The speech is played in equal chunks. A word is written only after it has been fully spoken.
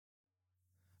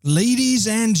Ladies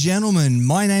and gentlemen,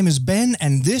 my name is Ben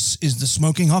and this is the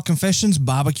Smoking Hot Confessions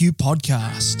Barbecue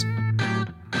Podcast.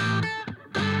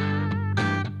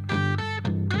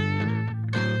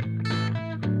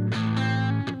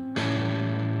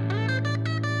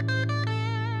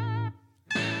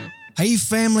 Hey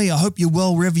family, I hope you're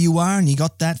well wherever you are and you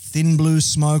got that thin blue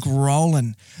smoke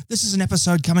rolling. This is an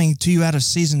episode coming to you out of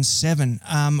Season 7.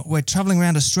 We're travelling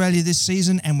around Australia this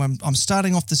season and I'm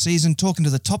starting off the season talking to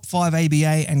the top 5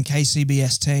 ABA and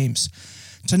KCBS teams.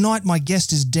 Tonight my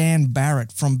guest is Dan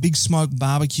Barret from Big Smoke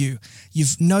BBQ.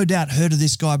 You've no doubt heard of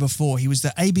this guy before. He was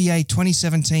the ABA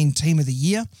 2017 Team of the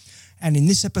Year. And in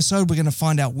this episode, we're going to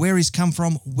find out where he's come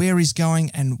from, where he's going,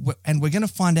 and we're going to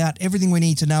find out everything we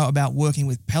need to know about working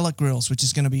with pellet grills, which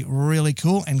is going to be really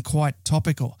cool and quite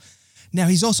topical. Now,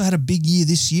 he's also had a big year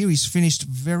this year. He's finished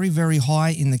very, very high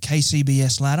in the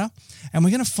KCBS ladder, and we're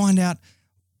going to find out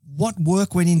what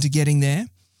work went into getting there,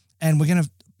 and we're going to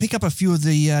pick up a few of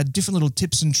the different little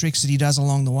tips and tricks that he does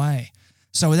along the way.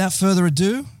 So without further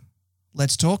ado,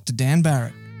 let's talk to Dan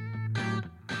Barret.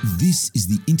 This is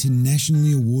the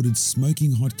internationally awarded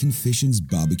Smoking Hot Confessions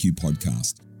Barbecue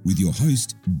Podcast with your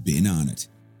host, Ben Arnott.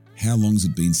 How long's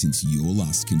it been since your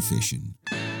last confession?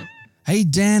 Hey,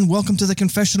 Dan, welcome to the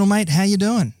confessional, mate. How you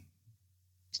doing?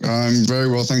 I'm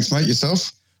very well, thanks, mate.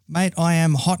 Yourself? Mate, I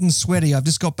am hot and sweaty. I've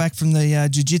just got back from the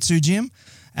jiu-jitsu gym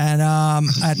and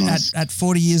Nice. at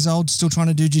 40 years old, still trying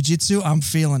to do jiu-jitsu. I'm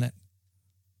feeling it.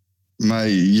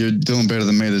 Mate, you're doing better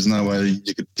than me. There's no way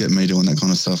you could get me doing that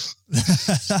kind of stuff.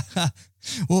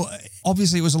 Well,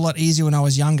 obviously it was a lot easier when I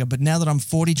was younger, but now that I'm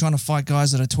 40 trying to fight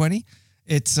guys that are 20,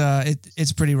 it's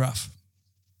pretty rough.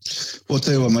 Well, I'll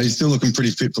tell you what, mate, you're still looking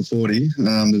pretty fit for 40.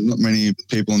 There's not many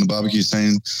people in the barbecue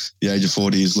scene the age of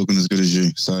 40 is looking as good as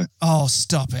you. So, Oh,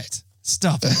 stop it.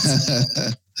 Stop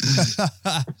it.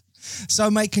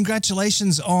 So, mate,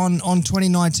 congratulations on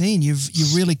 2019. You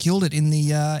really killed it in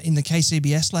the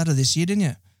KCBS ladder this year, didn't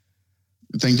you?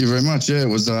 Thank you very much. Yeah, it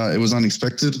was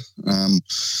unexpected.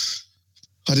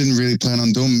 I didn't really plan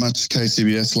on doing much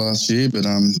KCBS last year, but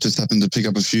just happened to pick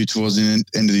up a few towards the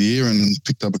end of the year and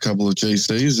picked up a couple of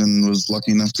GCs and was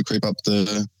lucky enough to creep up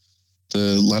the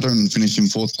ladder and finish in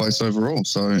 4th place overall.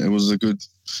 So it was a good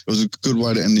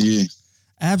way to end the year.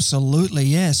 Absolutely,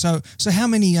 yeah. So how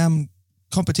many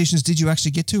competitions did you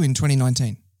actually get to in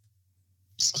 2019?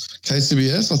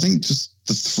 KCBS, I think just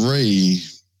the three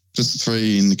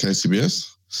in the KCBS,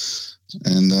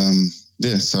 and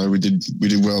so we did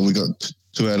well. We got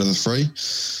 2 out of the 3,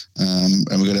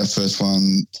 and we got our first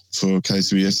one for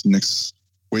KCBS next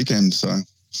weekend. So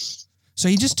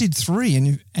you just did 3,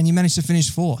 and you managed to finish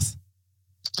 4th.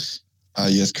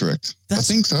 Yes, correct. That's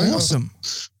I think so. Awesome.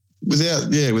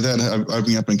 Without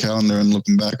opening up a calendar and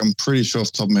looking back, I'm pretty sure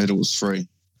off the top of my head it was 3.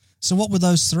 So what were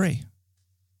those 3?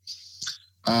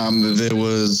 There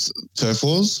was Turf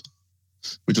Wars,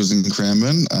 which was in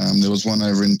Cranbourne. There was one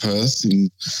over in Perth in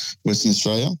Western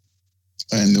Australia.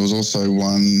 And there was also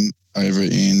one over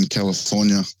in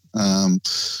California. That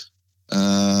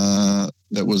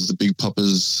was the Big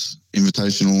Poppers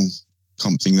Invitational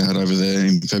comp thing they had over there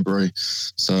in February.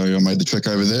 So I made the trek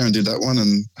over there and did that one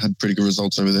and had pretty good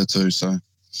results over there too. So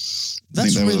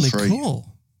that's really cool.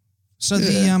 So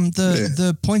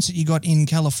the points that you got in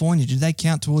California, did they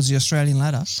count towards the Australian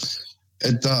ladder?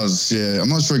 It does, yeah. I'm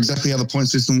not sure exactly how the point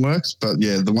system works, but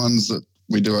yeah, the ones that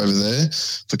we do over there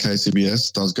for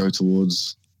KCBS does go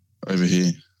towards over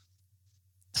here.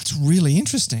 That's really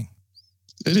interesting.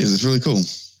 It is. It's really cool.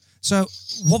 So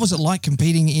what was it like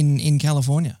competing in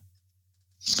California?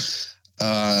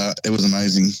 It was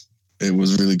amazing. It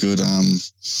was really good.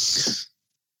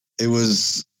 It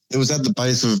was at the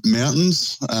base of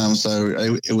mountains, so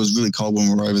it was really cold when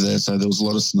we were over there, so there was a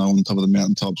lot of snow on top of the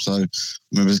mountaintop. So I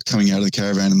remember coming out of the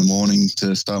caravan in the morning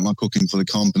to start my cooking for the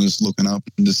comp and just looking up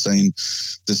and just seeing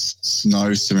this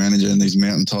snow surrounding you and these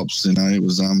mountaintops. You know, it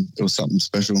was something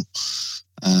special.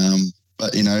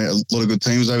 But, you know, a lot of good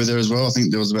teams over there as well. I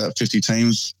think there was about 50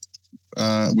 teams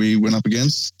we went up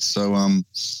against. So,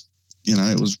 you know,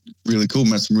 it was really cool.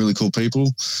 Met some really cool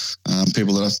people,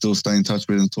 people that I still stay in touch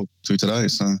with and talk to today.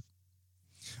 So,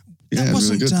 yeah, it was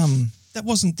really good. That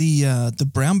wasn't the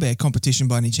brown bear competition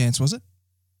by any chance, was it?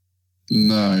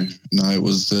 No, it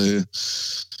was the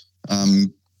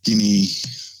Guinea.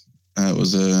 It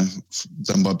was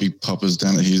done by Big Poppers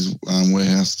down at his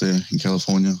warehouse there in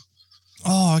California.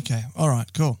 Oh, okay. All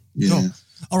right, cool. Yeah. Cool.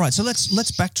 All right, so let's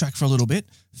backtrack for a little bit.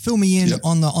 Fill me in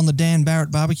on the Dan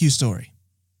Barret barbecue story.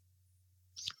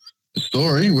 The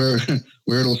story where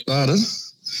it all started.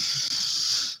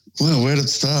 Well, where did it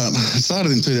start? It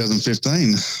started in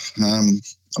 2015.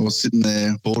 I was sitting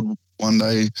there bored one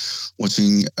day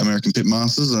watching American Pit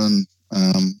Masters, and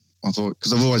I thought,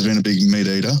 because I've always been a big meat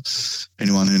eater.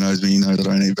 Anyone who knows me know that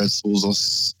I don't eat vegetables or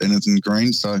anything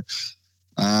green. So,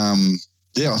 I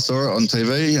saw it on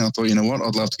TV and I thought, you know what,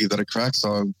 I'd love to give that a crack.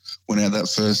 So I went out that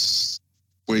first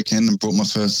weekend and brought my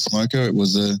first smoker. It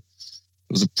was a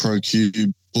Pro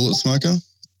Cube bullet smoker.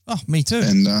 Oh, me too.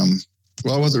 And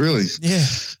well, was it really? Yeah.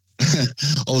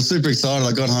 I was super excited.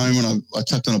 I got home and I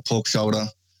chucked on a pork shoulder.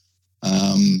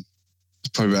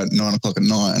 Probably about 9 o'clock at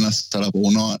night, and I sat up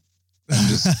all night and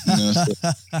just I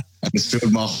just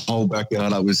filled my whole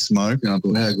backyard up with smoke. And I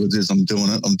thought, how good is this? I'm doing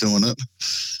it.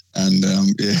 And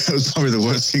it was probably the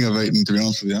worst thing I've eaten, to be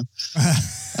honest with you.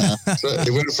 So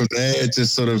it went from there. It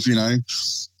just sort of,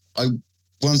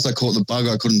 once I caught the bug,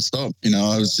 I couldn't stop.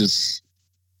 I was just,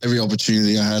 every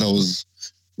opportunity I had, I was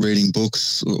reading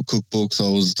books or cookbooks. I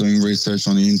was doing research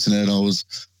on the internet. I was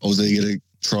eager to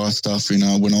try stuff. When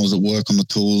I was at work on the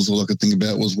tools, all I could think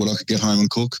about was what I could get home and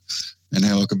cook and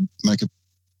how I could make it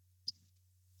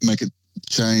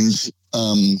change.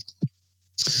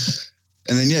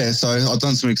 And then, so I've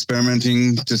done some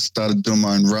experimenting, just started doing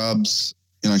my own rubs,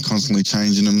 constantly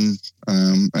changing them,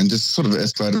 and just sort of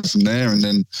escalated from there. And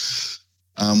then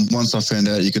once I found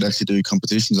out you could actually do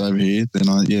competitions over here, then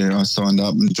I signed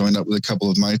up and joined up with a couple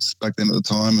of mates back then at the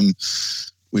time, and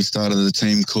we started a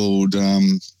team called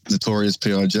Notorious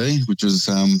PIG, which was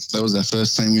that was our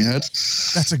first team we had.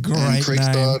 That's a great name.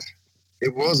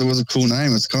 It was a cool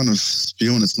name. It's kind of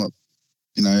spewing. It's not,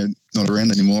 not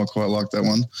around anymore. I quite like that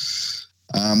one.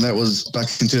 That was back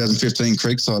in 2015.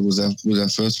 Creekside was our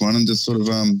first one, and just sort of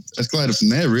escalated from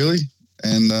there, really.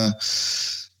 And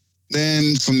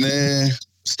then from there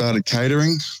started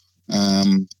catering.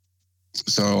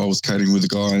 So I was catering with a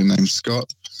guy named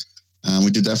Scott.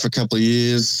 We did that for a couple of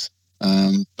years,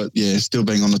 but still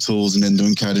being on the tools and then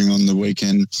doing catering on the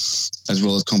weekend, as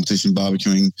well as competition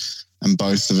barbecuing, and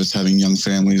both of us having young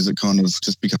families that kind of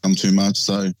just become too much.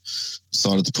 So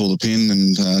decided to pull the pin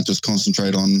and just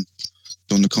concentrate on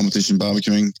doing the competition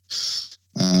barbecuing.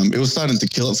 It was starting to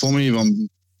kill it for me, if I'm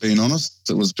being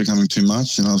honest. It was becoming too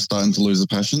much and I was starting to lose the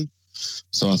passion.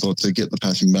 So I thought to get the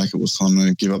passion back, it was time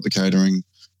to give up the catering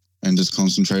and just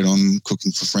concentrate on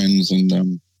cooking for friends and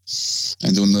doing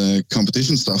the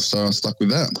competition stuff. So I stuck with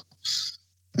that.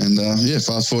 And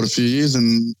fast forward a few years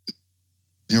and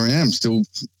here I am, still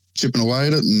chipping away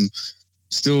at it and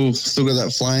still got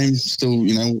that flame. Still,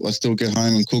 I still get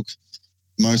home and cook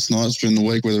most nights during the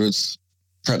week, whether it's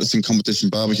practicing competition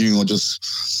barbecuing or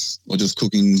just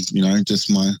cooking,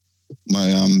 just my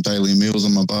daily meals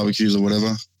on my barbecues or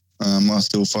whatever. I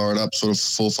still fire it up sort of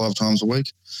 4 or 5 times a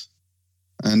week.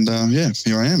 And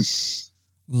here I am.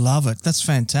 Love it. That's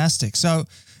fantastic. So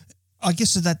I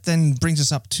guess that then brings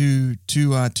us up to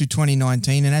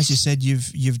 2019. And as you said,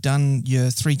 you've done your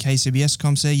 3 KCBS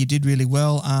comps there. You did really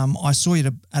well. I saw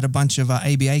you at a bunch of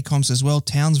ABA comps as well.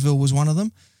 Townsville was one of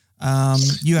them.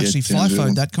 You actually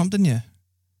FIFO'd that comp, didn't you?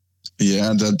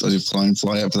 Yeah, I did fly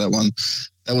out for that one.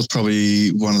 That was probably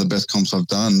one of the best comps I've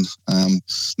done.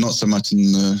 Not so much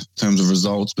in the terms of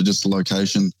results, but just the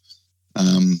location.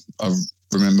 I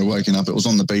remember waking up, it was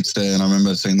on the beach there, and I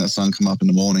remember seeing that sun come up in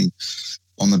the morning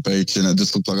on the beach, and it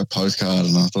just looked like a postcard.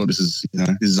 And I thought, this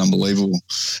is unbelievable.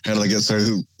 How did I get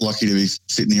so lucky to be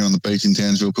sitting here on the beach in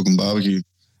Townsville cooking barbecue?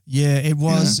 Yeah, it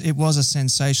was a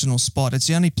sensational spot. It's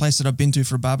the only place that I've been to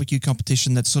for a barbecue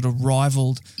competition that sort of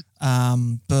rivaled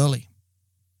Burleigh.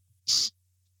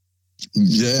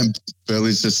 Yeah,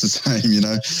 Burleigh's just the same,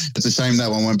 It's a shame that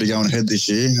one won't be going ahead this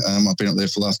year. I've been up there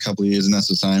for the last couple of years, and that's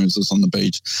the same. It's just on the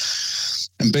beach.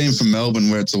 And being from Melbourne,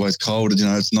 where it's always cold,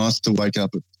 it's nice to wake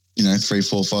up at 3,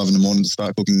 4, 5 in the morning to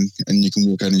start cooking, and you can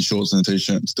walk out in shorts and a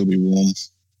t-shirt and still be warm.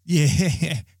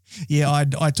 Yeah. Yeah,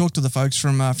 I talked to the folks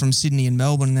from Sydney and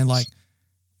Melbourne, and they're like,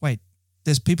 wait,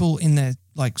 there's people in there,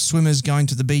 like swimmers going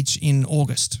to the beach in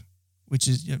August, which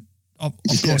is, of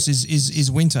course,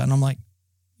 is winter. And I'm like,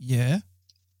 yeah.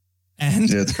 And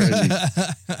yeah, it's crazy.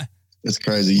 It's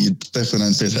crazy. You definitely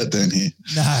don't see that down here.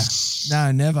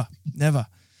 No, never.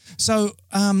 So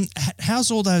how's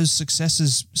all those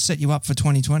successes set you up for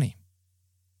 2020?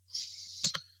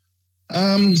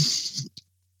 I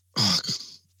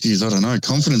don't know.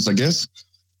 Confidence, I guess.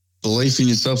 Belief in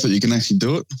yourself that you can actually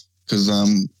do it. Because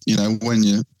when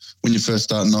you're first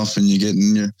starting off and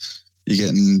you're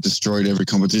getting destroyed every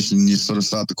competition, you sort of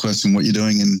start to question what you're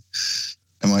doing and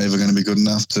am I ever going to be good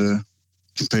enough to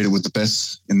compete with the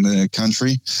best in the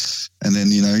country? And then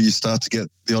you start to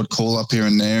get the odd call up here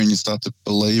and there, and you start to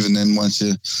believe. And then once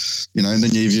then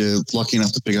if you're lucky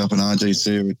enough to pick up an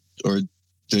RGC or a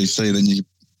GC, then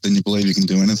then you believe you can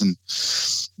do anything.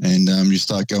 And you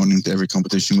start going into every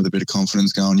competition with a bit of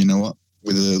confidence, going, you know what,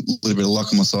 with a little bit of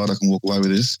luck on my side, I can walk away with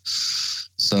this.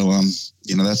 So,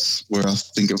 that's where I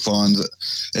think it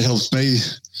helps me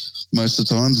most of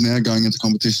the times now, going into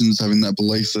competitions, having that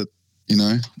belief that,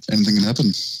 anything can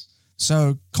happen.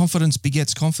 So confidence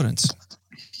begets confidence.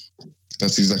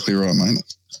 That's exactly right, mate.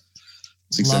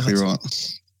 That's exactly right.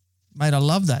 Mate, I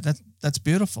love that. That's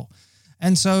beautiful.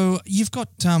 And so you've got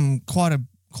quite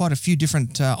a few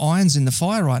different irons in the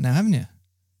fire right now, haven't you?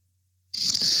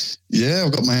 Yeah,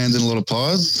 I've got my hands in a lot of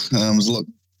pies. There's a lot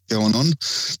going on.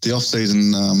 The off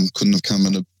season couldn't have come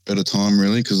at a better time,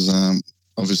 really, because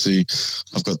obviously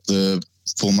I've got the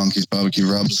 4 Monkeys barbecue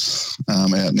rubs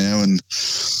out now, and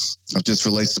I've just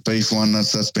released the beef one.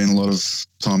 That's been a lot of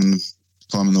time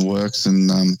in the works, and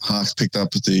Hark's picked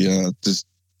up the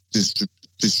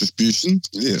distribution.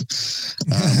 Yeah,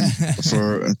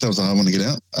 that was a hard one to get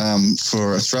out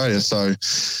for Australia. So,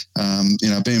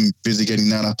 being busy getting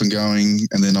that up and going,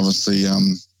 and then obviously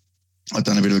I've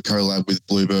done a bit of a collab with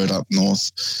Bluebird up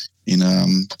north.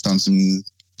 Done some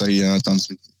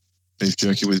beef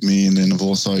jerky with me, and then I've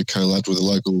also collabed with a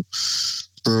local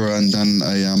brewer and done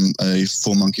a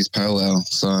 4 Monkeys pale ale.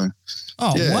 So,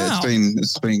 wow,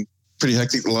 it's been pretty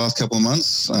hectic the last couple of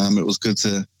months. It was good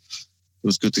to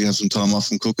have some time off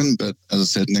from cooking, but as I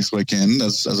said, as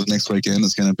of next weekend,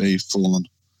 it's going to be full on.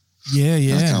 Yeah.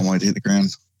 I can't wait to hit the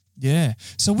ground. Yeah.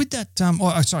 So with that,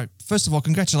 first of all,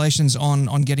 congratulations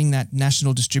on getting that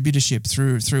national distributorship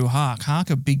through Hark. Hark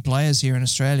are big players here in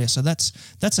Australia, so that's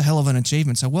a hell of an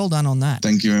achievement. So well done on that.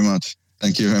 Thank you very much.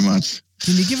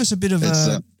 Can you give us a bit of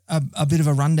a bit of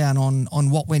a rundown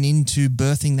on what went into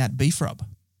birthing that beef rub?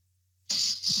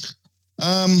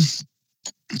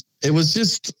 It was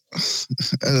just, as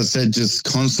I said, just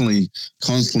constantly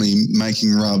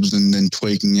making rubs and then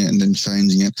tweaking it and then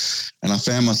changing it. And I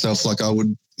found myself like I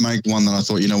would make one that I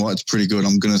thought, you know what, it's pretty good.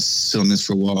 I'm going to sit on this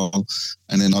for a while.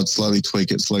 And then I'd slowly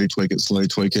tweak it.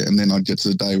 And then I'd get to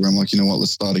the day where I'm like, you know what,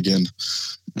 let's start again.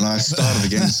 And I started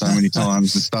again so many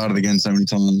times.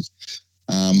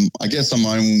 I guess I'm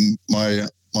my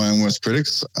own worst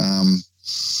critics.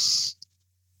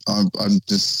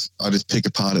 I just pick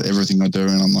apart at everything I do,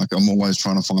 and I'm always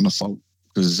trying to find a fault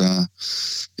because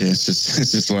it's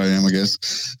just the way I am, I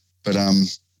guess. But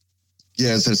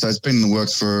so it's been in the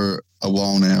works for a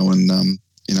while now, and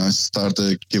I started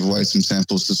to give away some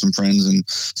samples to some friends and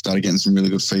started getting some really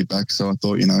good feedback. So I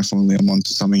thought, finally I'm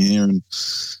onto something here, and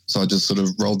so I just sort of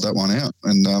rolled that one out.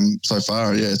 And so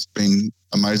far, it's been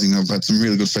amazing. I've had some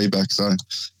really good feedback, so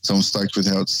I'm stoked with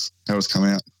how it's come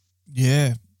out.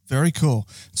 Yeah. Very cool.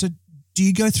 So do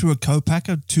you go through a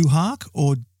co-packer to Hark,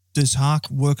 or does Hark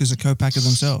work as a co-packer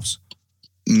themselves?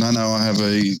 No, I have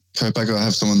a co-packer. I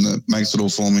have someone that makes it all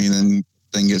for me and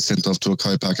then gets sent off to a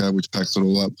co-packer, which packs it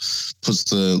all up, puts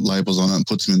the labels on it and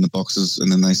puts them in the boxes,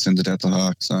 and then they send it out to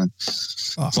Hark. So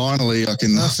finally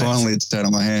it's out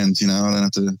of my hands. I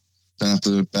don't have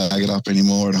to bag it up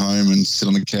anymore at home and sit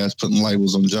on the couch putting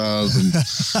labels on jars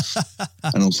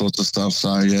and all sorts of stuff.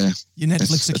 So, yeah. Your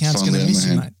Netflix account's going to miss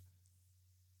you, mate.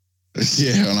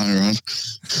 Yeah, I know, right?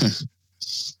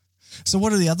 So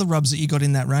what are the other rubs that you got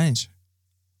in that range?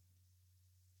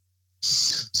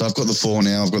 So I've got the 4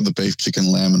 now. I've got the beef, chicken,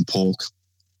 lamb and pork.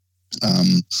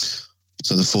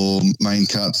 So the 4 main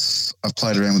cuts. I've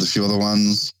played around with a few other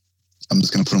ones. I'm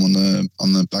just going to put them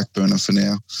on the back burner for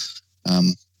now.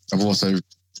 I've also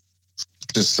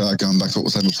just going back to what we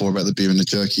said before about the beer and the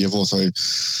jerky. I've also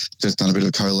just done a bit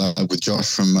of collab with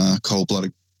Josh from Cold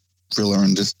Blooded Griller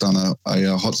and just done a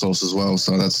hot sauce as well.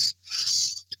 So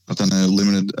I've done a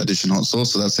limited edition hot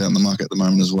sauce. So that's out in the market at the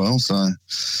moment as well. So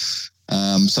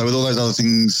with all those other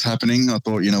things happening, I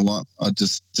thought, you know what, I'd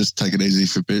just take it easy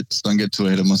for a bit. Don't get too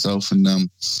ahead of myself, and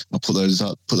I'll put those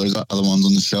other ones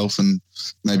on the shelf and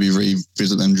maybe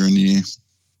revisit them during the year.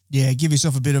 Yeah, give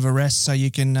yourself a bit of a rest so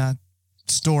you can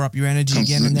store up your energy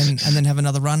again, and then have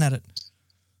another run at it.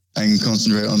 And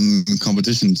concentrate on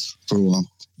competitions for a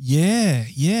while.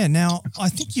 Yeah. Now, I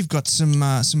think you've got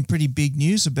some pretty big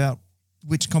news about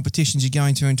which competitions you're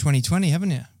going to in 2020,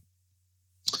 haven't you?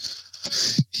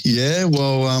 Yeah,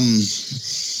 well, I'm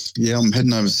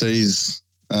heading overseas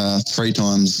 3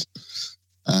 times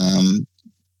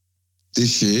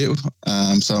this year.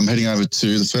 So I'm heading over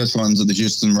to the first one's at the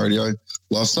Houston Rodeo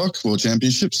Livestock World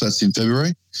Championships. That's in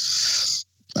February.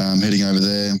 I'm heading over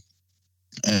there,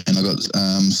 and I got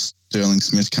Sterling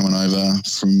Smith coming over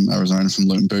from Arizona, from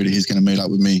Luton Booty. He's going to meet up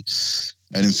with me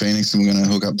out in Phoenix, and we're going to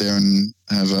hook up there and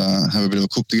have a bit of a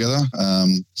cook together.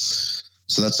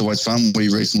 So that's always fun. We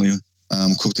recently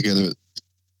cooked together at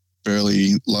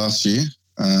Burley last year,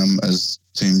 as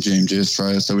Team GMG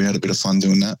Australia. So we had a bit of fun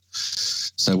doing that.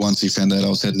 So once he found out I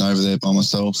was heading over there by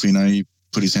myself, he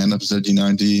put his hand up and said, do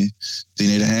you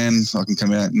need a hand? I can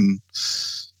come out and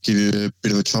give you a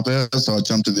bit of a chop out. So I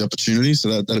jumped at the opportunity.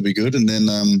 So that'll be good. And then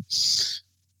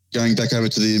going back over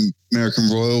to the American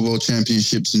Royal World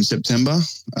Championships in September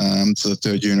for the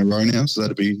third year in a row now. So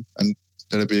that'll be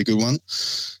a good one.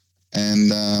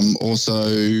 And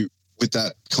also with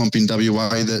that comp in WA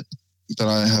that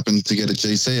I happened to get a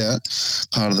GC at,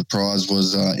 part of the prize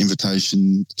was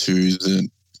invitation to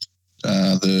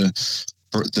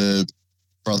the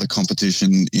brother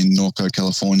competition in Norco,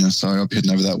 California. So I'll be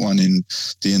heading over that one in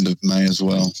the end of May as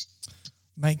well.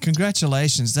 Mate,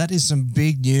 congratulations. That is some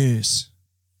big news.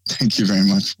 Thank you very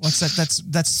much. What's that?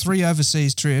 That's 3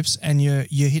 overseas trips, and you're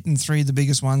hitting 3 of the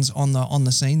biggest ones on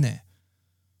the scene there.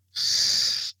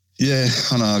 Yeah,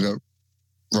 I know. I got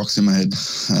rocks in my head.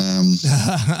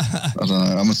 I don't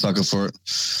know. I'm a sucker for it.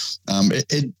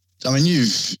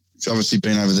 You've obviously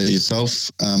been over there yourself,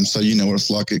 so you know what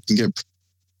it's like. It can get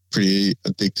pretty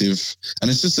addictive, and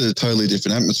it's just a totally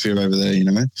different atmosphere over there,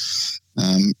 and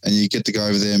you get to go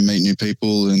over there and meet new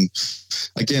people, and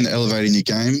again, elevating your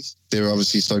game. They're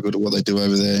obviously so good at what they do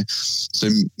over there. So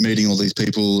meeting all these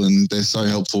people, and they're so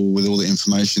helpful with all the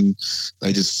information.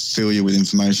 They just fill you with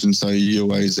information. So you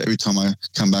always, every time I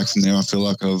come back from there, I feel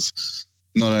like I've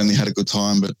not only had a good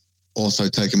time, but also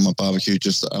taken my barbecue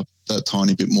just up that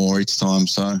tiny bit more each time.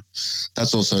 So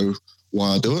that's also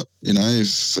why I do it.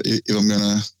 If I'm going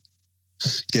to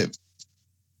get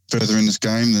further in this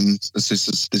game, then this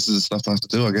is the stuff I have to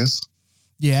do, I guess.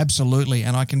 Yeah, absolutely.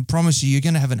 And I can promise you're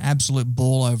going to have an absolute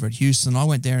ball over at Houston. I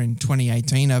went there in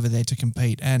 2018 over there to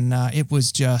compete, and it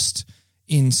was just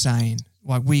insane.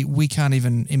 Like we can't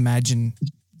even imagine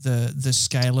the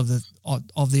scale of the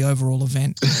overall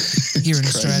event here in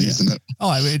crazy, Australia. Isn't it?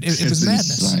 Oh, it was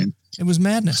madness. Insane. It was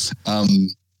madness.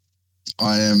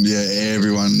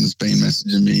 Everyone's been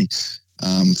messaging me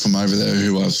from over there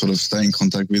who I sort of stay in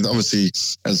contact with. Obviously,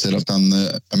 as I said, I've done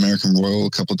the American Royal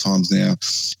a couple of times now,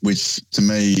 which to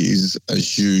me is a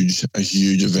huge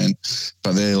event.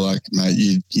 But they're like, mate,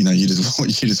 you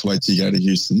just wait till you go to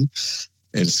Houston.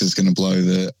 It's just going to blow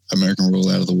the American Royal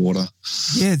out of the water.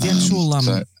 Yeah, the actual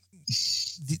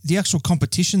the actual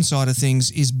competition side of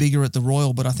things is bigger at the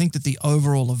Royal, but I think that the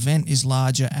overall event is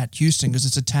larger at Houston because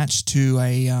it's attached to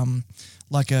a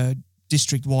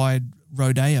district-wide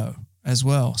rodeo as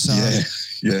well. So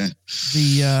yeah.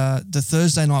 The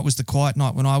Thursday night was the quiet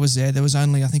night when I was there. There was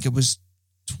only, I think it was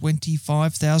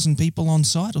 25,000 people on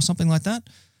site or something like that.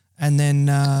 And then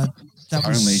that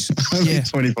only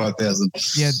 25,000.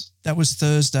 Yeah, that was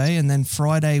Thursday, and then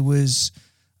Friday was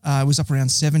up around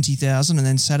 70,000, and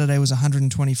then Saturday was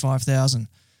 125,000.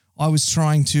 I was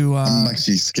trying to. I'm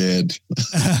actually scared.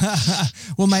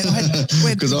 Well, mate,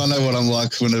 because I know what I'm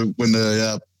like when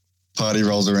the party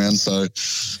rolls around. So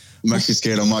I'm actually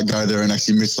scared I might go there and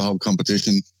actually miss the whole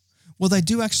competition. Well, they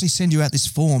do actually send you out this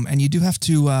form, and you do have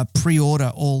to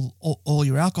pre-order all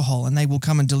your alcohol, and they will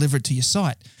come and deliver it to your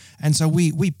site. And so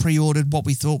we pre-ordered what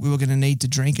we thought we were going to need to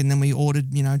drink, and then we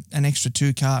ordered, an extra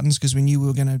 2 cartons because we knew we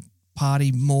were going to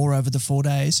party more over the 4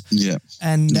 days. Yeah.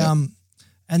 And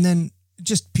then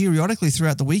just periodically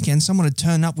throughout the weekend, someone would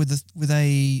turn up with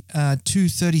a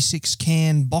 236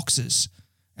 can boxes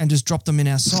and just drop them in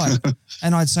our site.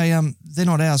 And I'd say, they're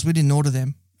not ours. We didn't order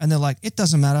them. And they're like, it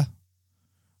doesn't matter.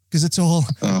 Because it's all,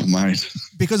 mate,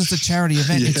 because it's a charity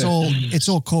event. It's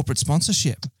all corporate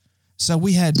sponsorship. So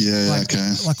we had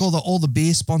all the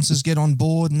beer sponsors get on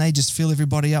board, and they just fill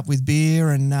everybody up with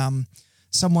beer. And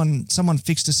someone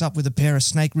fixed us up with a pair of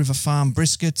Snake River Farm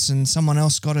briskets, and someone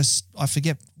else got us, I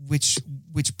forget which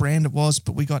brand it was,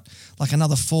 but we got like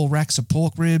another 4 racks of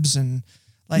pork ribs, and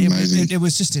it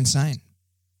was just insane.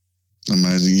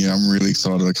 Amazing. Yeah, I'm really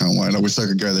excited. I can't wait. I wish I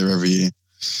could go there every year.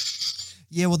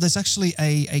 Yeah, well, there's actually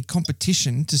a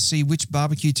competition to see which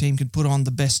barbecue team can put on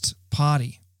the best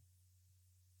party.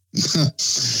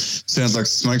 Sounds like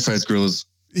Smokeface Grillers.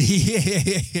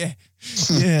 Yeah.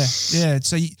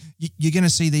 So you're going to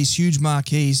see these huge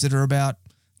marquees that are about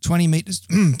 20 meters,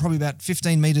 probably about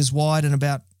 15 meters wide and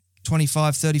about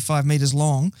 25, 35 meters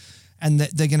long. And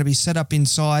they're going to be set up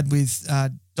inside with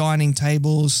dining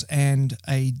tables and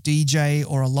a DJ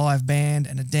or a live band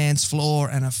and a dance floor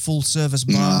and a full service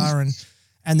bar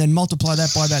and then multiply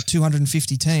that by about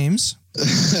 250 teams.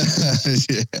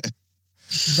 Yeah.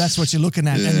 That's what you're looking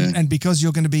at. Yeah. And because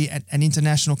you're going to be an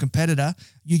international competitor,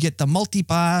 you get the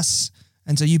multi-pass,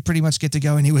 and so you pretty much get to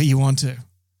go anywhere you want to.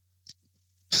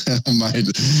 Mate,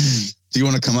 do you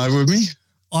want to come over with me?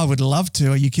 I would love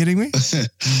to. Are you kidding me?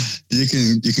 You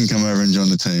can come over and join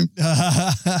the team.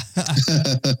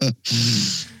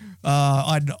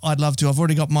 I'd love to. I've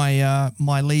already got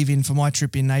my leave in for my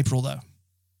trip in April though.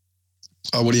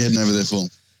 Oh, what are you heading over there for?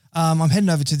 I'm heading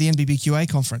over to the NBBQA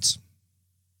conference.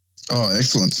 Oh,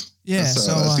 excellent. Yeah,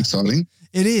 that's exciting.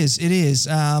 It is.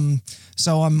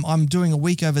 So I'm doing a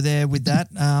week over there with that.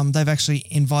 They've actually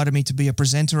invited me to be a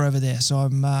presenter over there. So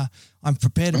I'm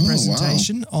prepared a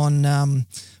presentation on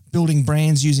building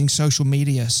brands using social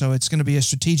media. So it's going to be a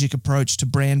strategic approach to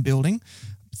brand building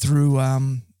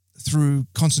through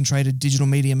concentrated digital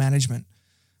media management.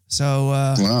 So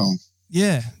wow.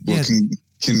 Yeah. Well,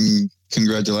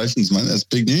 congratulations, mate. That's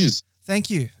big news. Thank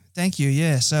you.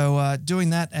 Yeah. So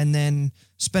doing that and then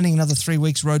spending another 3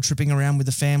 weeks road tripping around with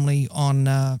the family on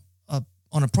a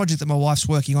project that my wife's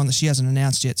working on that she hasn't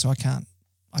announced yet. So I can't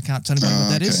tell anybody what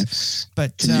that is.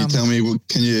 But can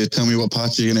you tell me what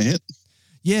parts you're going to hit?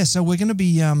 Yeah. So we're going to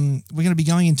be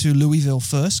going into Louisville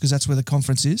first because that's where the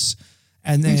conference is,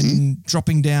 and then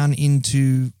dropping down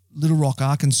into Little Rock,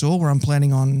 Arkansas, where I'm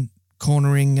planning on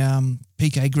cornering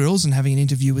PK Grills and having an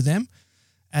interview with them.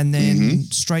 And then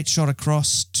straight shot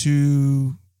across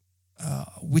to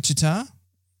Wichita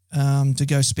to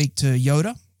go speak to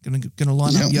Yoda. Going to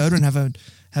line up Yoda and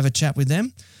have a chat with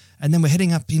them. And then we're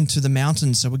heading up into the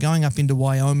mountains. So we're going up into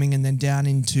Wyoming and then down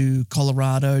into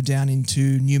Colorado, down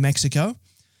into New Mexico.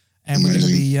 And we're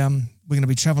going to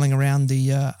be traveling around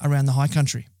the high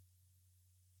country.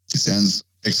 Sounds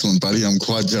excellent, buddy. I'm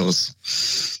quite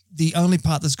jealous. The only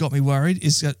part that's got me worried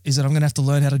is that I'm going to have to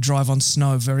learn how to drive on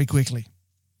snow very quickly.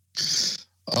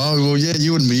 Oh, well, yeah,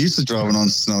 you wouldn't be used to driving on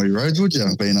snowy roads, would you,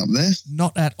 being up there?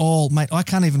 Not at all, mate. I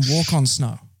can't even walk on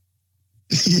snow.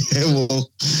 Yeah, well,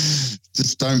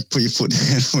 just don't put your foot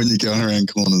down when you're going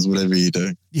around corners, whatever you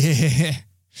do. Yeah.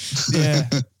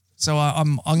 So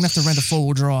I'm going to have to rent a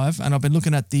four-wheel drive, and I've been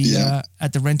looking at the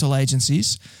rental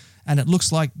agencies, and it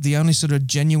looks like the only sort of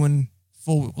genuine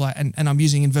and I'm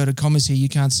using inverted commas here, you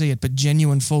can't see it, but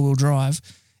genuine four-wheel drive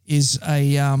is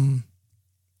a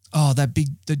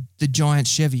the giant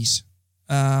Chevys.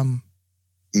 They're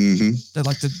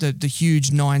like the huge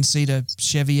 9-seater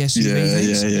Chevy SUV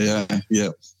things. Yeah.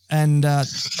 And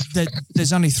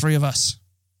there's only 3 of us,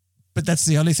 but that's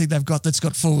the only thing they've got that's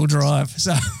got four-wheel drive.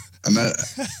 So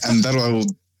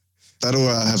that'll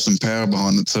have some power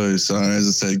behind it too. So as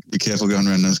I said, be careful going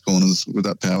around those corners with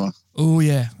that power. Oh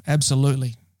yeah,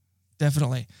 absolutely,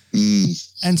 definitely.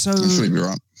 And so I'm sure you'll be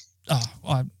right. Oh,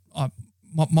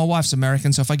 my wife's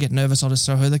American, so if I get nervous, I'll just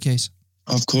throw her the keys.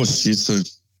 Of course, you too.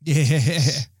 Yeah.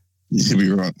 You'll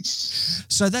be right.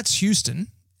 So that's Houston,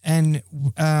 and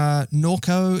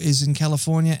Norco is in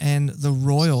California, and the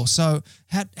Royal. So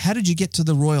how did you get to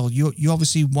the Royal? You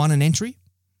obviously won an entry?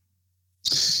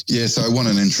 Yeah, so I won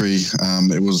an entry.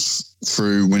 It was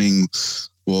through winning,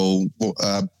 both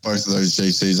of those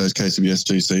GCs, those KCBS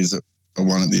GCs that I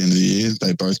won at the end of the year.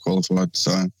 They both qualified,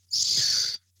 so...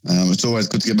 it's always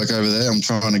good to get back over there. I'm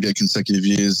trying to get consecutive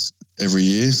years every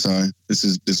year, so this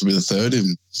will be the third.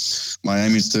 And my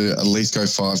aim is to at least go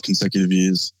 5 consecutive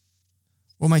years.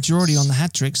 Well, mate, you're already on the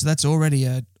hat trick, so that's already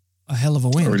a hell of a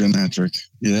win. Already on the hat trick,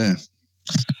 yeah.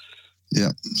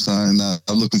 So I'm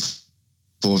looking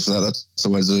forward to that. That's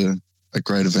always a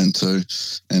great event too,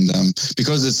 and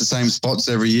because it's the same spots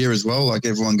every year as well. Like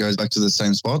everyone goes back to the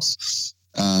same spots.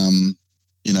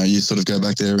 You sort of go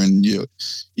back there and you.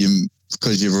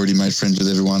 Because you've already made friends with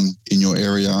everyone in your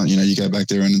area, you go back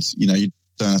there and it's, you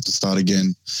don't have to start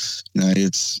again.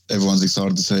 Everyone's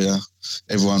excited to see you.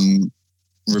 Everyone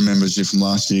remembers you from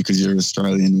last year because you're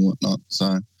Australian and whatnot.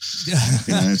 So,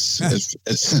 it's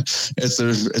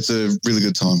a really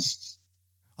good time.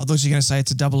 I thought you were going to say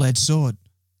it's a double-edged sword.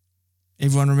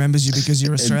 Everyone remembers you because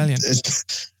you're Australian.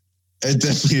 It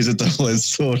definitely is a double-edged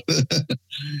sword.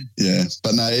 Yeah,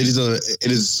 but no, it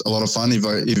is a lot of fun if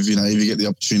you get the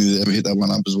opportunity to ever hit that one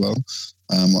up as well.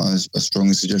 I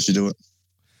strongly suggest you do it.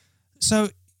 So,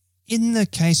 in the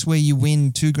case where you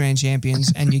win 2 grand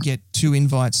champions and you get 2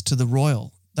 invites to the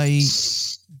Royal,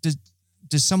 does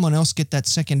someone else get that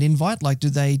second invite? Like, do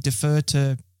they defer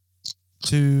to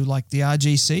like the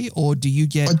RGC, or do you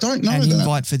get an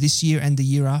invite for this year and the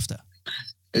year after?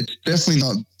 It's definitely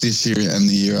not this year and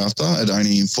the year after. It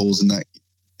only falls in that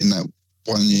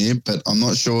 1 year, but I'm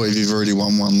not sure if you've already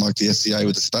won one like the SCA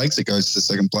with the stakes. It goes to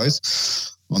second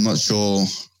place. I'm not sure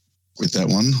with that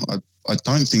one. I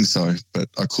don't think so, but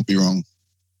I could be wrong.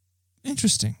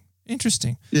 Interesting.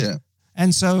 Yeah.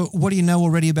 And so what do you know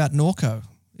already about Norco?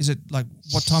 Is it like,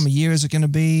 what time of year is it going to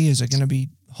be? Is it going to be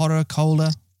hotter,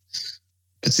 colder?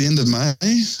 It's the end of May,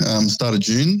 start of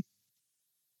June.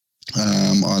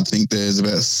 I think there's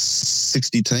about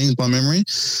 60 teams by memory,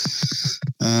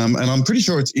 and I'm pretty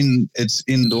sure it's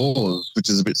indoors, which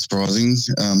is a bit surprising.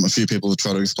 A few people have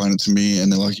tried to explain it to me,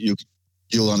 and they're like, "You'll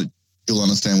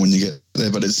understand when you get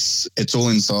there," but it's all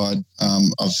inside.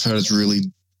 I've heard it's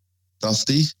really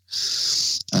dusty.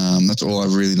 That's all I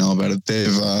really know about it.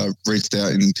 They've reached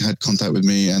out and had contact with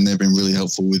me, and they've been really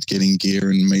helpful with getting gear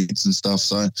and meats and stuff.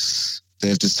 So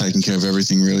they've just taken care of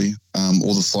everything, really.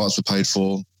 All the flights were paid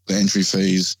for, the entry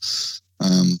fees.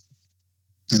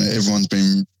 Everyone's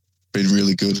been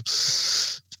really good.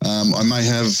 I may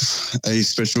have a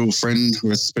special friend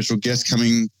or a special guest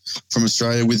coming from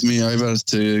Australia with me over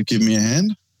to give me a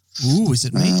hand. Ooh, is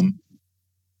it me?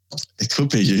 It could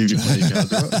be you if you play your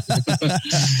cards right.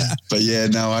 But yeah,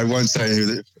 no, I won't say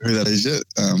who that is yet.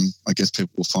 I guess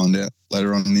people will find out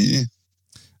later on in the year.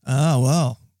 Oh,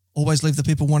 well, always leave the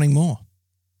people wanting more.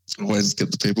 Always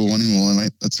get the people wanting more,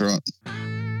 mate. That's right.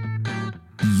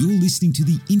 You're listening to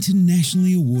the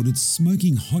internationally awarded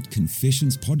Smoking Hot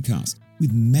Confessions podcast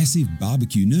with massive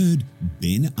barbecue nerd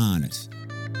Ben Arnott.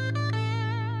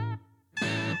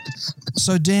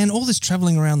 So, Dan, all this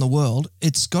traveling around the world,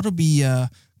 it's got to be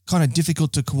kind of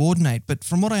difficult to coordinate. But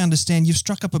from what I understand, you've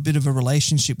struck up a bit of a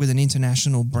relationship with an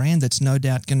international brand that's no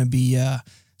doubt going to be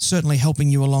certainly helping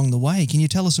you along the way. Can you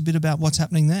tell us a bit about what's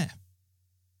happening there?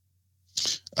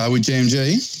 With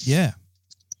GMG? Yeah.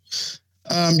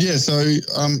 So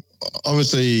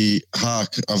obviously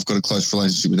Hark, I've got a close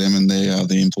relationship with them, and they are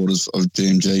the importers of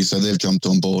GMG. So they've jumped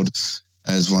on board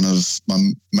as one of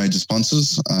my major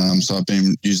sponsors. So I've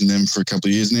been using them for a couple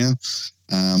of years now.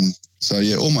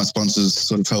 All my sponsors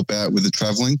sort of help out with the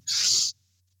traveling.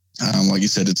 Like you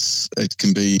said, it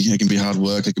can be hard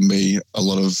work. It can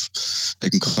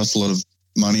cost a lot of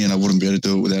money, and I wouldn't be able to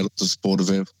do it without the support of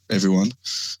everyone.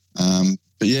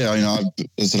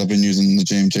 I've been using the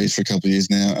GMGs for a couple of years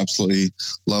now. Absolutely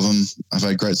love them. I've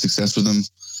had great success with them,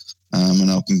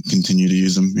 and I can continue to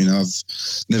use them. I've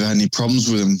never had any problems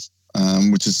with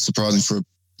them, which is surprising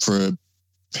for a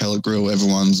pellet grill.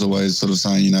 Everyone's always sort of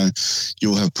saying,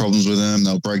 you'll have problems with them.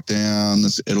 They'll break down.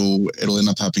 It'll end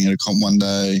up happening at a comp one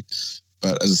day.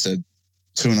 But as I said,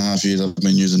 2.5 years I've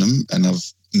been using them, and I've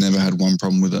never had one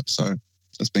problem with it. So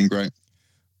it's been great.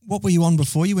 What were you on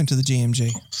before you went to the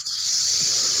GMG?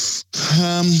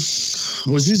 I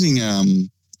was using a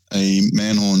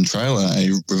Manhorn trailer,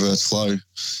 a reverse flow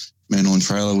Manhorn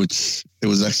trailer, which it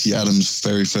was actually Adam's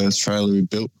very first trailer we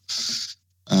built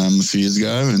a few years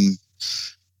ago. And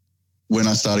when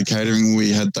I started catering,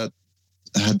 we had that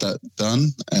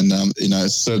done, and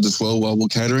it served us well while we're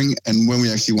catering. And when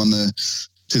we actually won the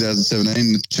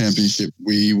 2017 championship,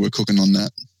 we were cooking on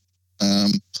that.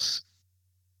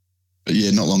 But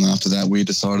yeah, not long after that, we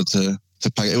decided to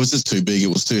pack. It was just too big. It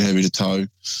was too heavy to tow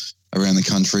around the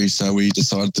country. So we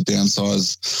decided to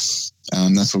downsize.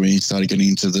 That's when we started getting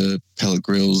into the pellet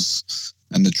grills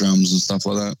and the drums and stuff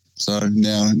like that. So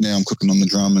now I'm cooking on the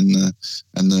drum and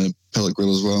the pellet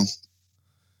grill as well.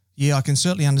 Yeah, I can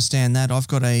certainly understand that. I've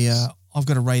got a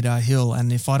Radar Hill,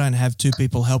 and if I don't have two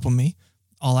people helping me,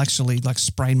 I'll actually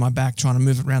sprain my back trying to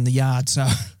move it around the yard. So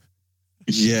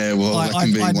yeah, well, that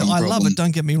can be one problem. I love it.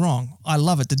 Don't get me wrong. I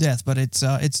love it to death, but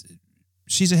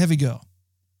she's a heavy girl.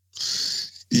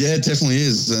 Yeah, it definitely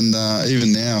is. And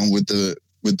even now with the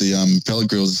pellet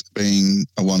grills being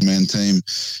a one-man team,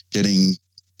 getting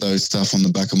those stuff on the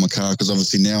back of my car, because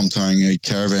obviously now I'm towing a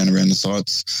caravan around the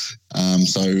sites.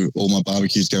 So all my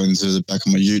barbecues go into the back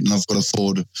of my ute, and I've got a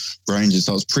Ford Ranger,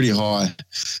 so it's pretty high.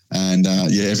 And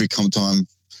every time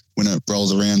when it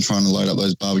rolls around, trying to load up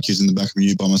those barbecues in the back of my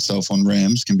ute by myself on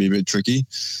rams can be a bit tricky.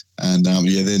 And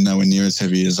they're nowhere near as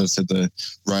heavy as I said, the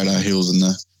Radar Hills and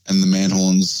the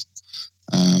Manhorns.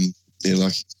 They're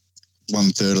like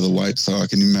 1/3 of the weight, so I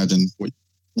can imagine what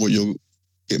you're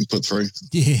getting put through.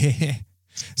 Yeah.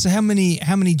 So how many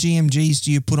GMGs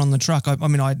do you put on the truck?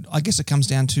 I guess it comes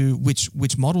down to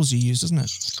which models you use, doesn't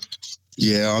it?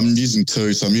 Yeah, I'm using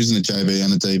two. So I'm using a JB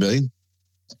and a DB.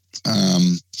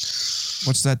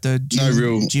 What's that? The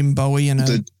Jim Bowie and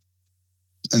a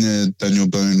Daniel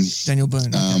Boone. Daniel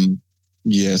Boone. Okay.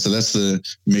 Yeah, so that's the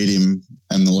medium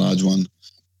and the large one.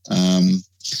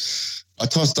 I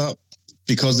tossed up,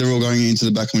 because they're all going into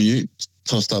the back of my ute,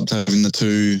 tossed up to having the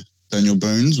two Daniel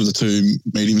Boones with the two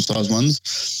medium-sized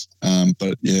ones.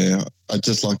 But yeah, I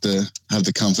just like to have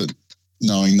the comfort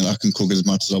knowing that I can cook as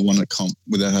much as I want at comp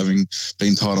without having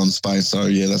been tight on space. So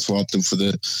yeah, that's why I opted for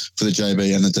the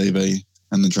JB and the DB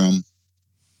and the drum.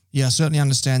 Yeah, I certainly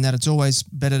understand that. It's always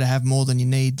better to have more than you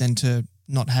need than to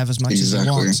not have as much as you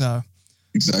want. So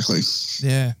exactly.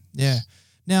 Yeah.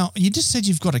 Now, you just said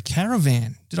you've got a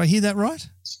caravan. Did I hear that right?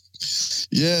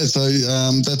 Yeah, so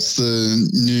that's the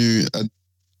new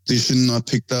addition I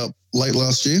picked up late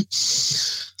last year.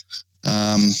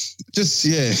 I've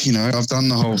done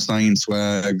the whole staying in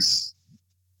swags.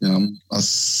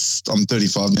 I'm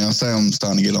 35 now. I say I'm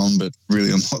starting to get on, but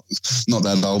really I'm not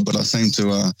that old. But I seem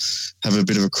to have a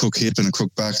bit of a crook hip and a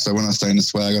crook back. So when I stay in the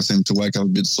swag, I seem to wake up a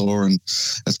bit sore, and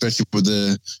especially with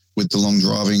the long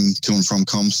driving to and from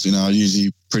comps, I'm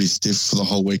usually pretty stiff for the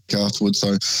whole week afterwards.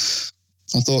 So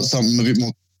I thought something a bit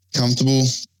more comfortable.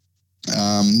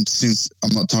 Since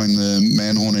I'm not towing the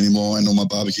man horn anymore and all my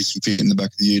barbecues can fit in the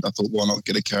back of the ute, I thought, why not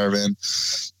get a caravan?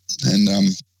 And,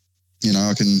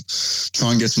 I can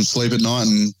try and get some sleep at night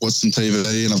and watch some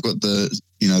TV, and I've got the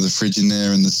fridge in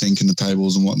there and the sink and the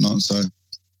tables and whatnot. So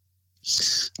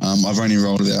I've only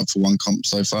rolled it out for one comp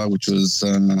so far, which was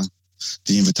the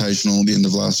Invitational at the end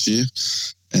of last year.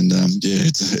 And,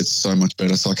 it's so much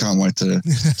better. So I can't wait to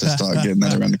start getting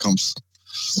that around the comps.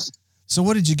 So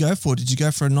what did you go for? Did you go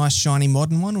for a nice shiny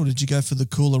modern one, or did you go for the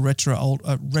cooler retro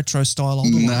style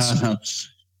older ones?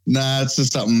 No, it's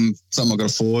just something I got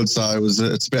afford. So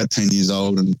it's about 10 years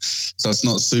old, and so it's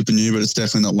not super new, but it's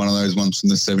definitely not one of those ones from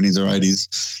the 70s or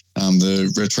 80s,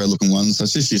 the retro looking ones. So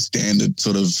it's just your standard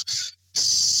sort of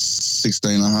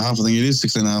 16 and a half, I think it is,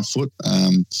 16 and a half foot,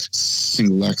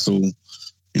 single axle,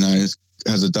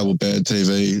 has a double bed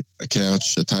TV, a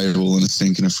couch, a table, and a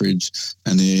sink and a fridge,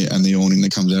 and the awning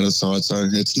that comes out of the side. So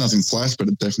it's nothing flash, but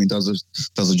it definitely does a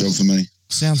job for me.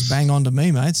 Sounds bang on to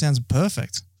me, mate. Sounds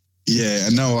perfect. Yeah,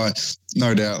 and no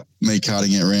doubt me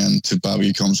carting it around to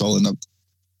barbecue comps, I'll end up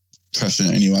trashing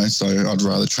it anyway. So I'd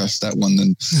rather trash that one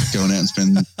than going out and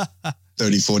spend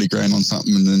 30, 40 grand on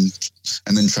something and then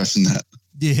trashing that.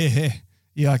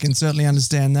 Yeah, I can certainly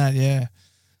understand that. Yeah.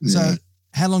 So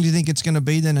how long do you think it's going to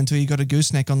be then until you got a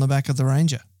gooseneck on the back of the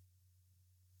Ranger?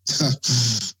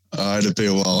 It'll be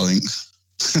a while, I think.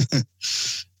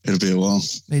 It'll be a while.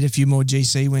 Need a few more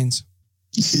GC wins.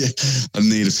 Yeah, I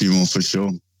need a few more for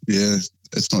sure. Yeah,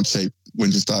 it's not cheap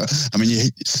when you start. I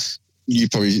mean, you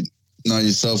probably know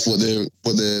yourself what they're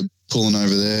pulling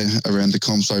over there around the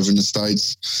comps over in the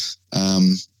States. I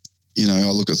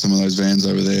look at some of those vans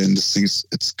over there and just think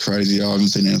it's crazy. I haven't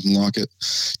seen anything like it.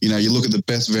 You look at the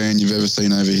best van you've ever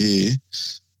seen over here,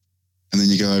 and then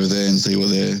you go over there and see what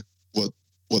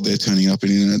they're turning up in,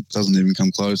 and it doesn't even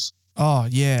come close. Oh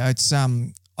yeah, it's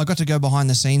I got to go behind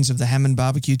the scenes of the Hammond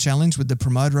Barbecue Challenge with the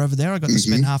promoter over there. I got to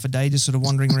spend half a day just sort of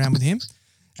wandering around with him,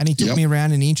 and he took me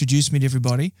around and he introduced me to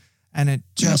everybody. And it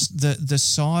just the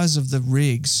size of the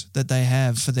rigs that they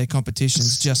have for their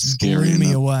competitions just blew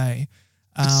me away.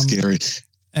 Scary.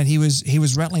 And he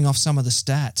was rattling off some of the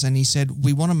stats, and he said,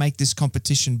 we want to make this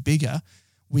competition bigger.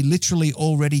 We literally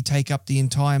already take up the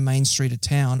entire main street of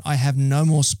town. I have no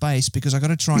more space because I got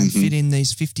to try and fit in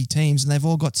these 50 teams, and they've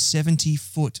all got 70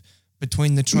 foot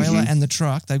between the trailer and the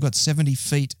truck. They've got 70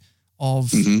 feet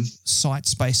of site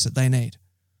space that they need.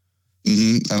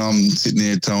 And I'm sitting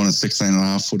there towing a 16 and a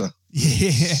half footer.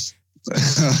 Yeah.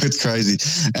 It's crazy.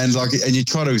 And you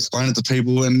try to explain it to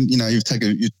people, and you take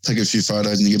a few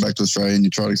photos and you get back to Australia and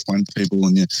you try to explain it to people,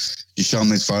 and you show them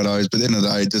these photos, but at the end of the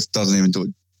day it just doesn't even do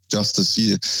it justice.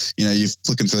 You're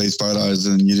flicking through these photos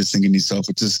and you're just thinking to yourself,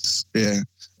 it's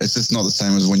just not the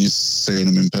same as when you're seeing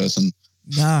them in person.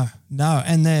 No,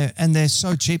 and they're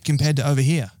so cheap compared to over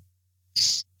here.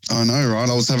 I know, right?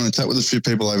 I was having a chat with a few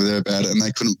people over there about it, and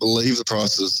they couldn't believe the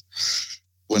prices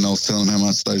when I was telling them how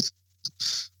much those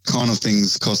kind of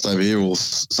things cost over here, or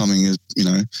something is,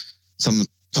 some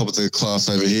top of the class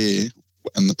over here,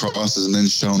 and the prices, and then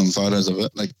showing them photos of it.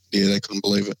 They couldn't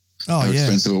believe it. Oh, how yeah.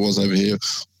 expensive it was over here,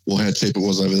 or how cheap it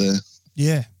was over there.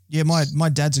 Yeah. My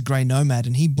dad's a grey nomad,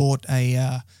 and he bought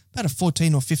about a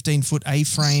 14 or 15 foot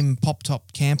A-frame pop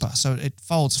top camper. So it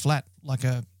folds flat like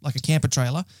a camper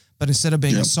trailer, but instead of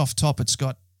being a soft top, it's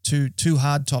got two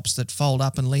hard tops that fold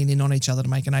up and lean in on each other to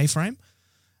make an A-frame.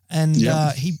 And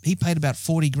he paid about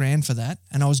 40 grand for that.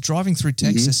 And I was driving through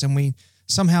Texas, and we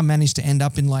somehow managed to end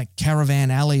up in like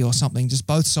Caravan Alley or something. Just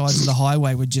both sides of the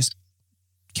highway were just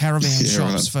caravan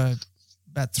shops for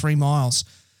about 3 miles.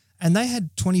 And they had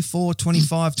 24,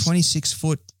 25, 26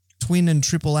 foot twin and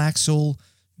triple axle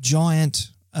giant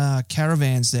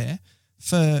caravans there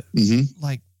for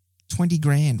like 20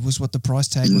 grand was what the price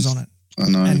tag was on it. I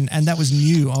know. And that was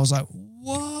new. I was like,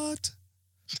 what?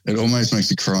 It almost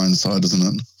makes you cry inside, doesn't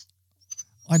it?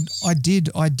 I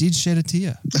did shed a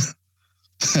tear.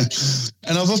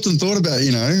 And I've often thought about,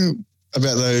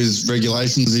 about those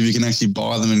regulations, if you can actually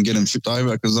buy them and get them shipped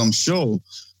over, because I'm sure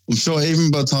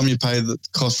even by the time you pay the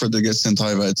cost for it to get sent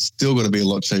over, it's still got to be a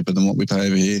lot cheaper than what we pay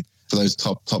over here for those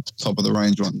top of the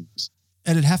range ones.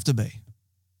 It'd have to be.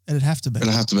 It'd have to be.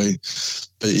 It'd have to be.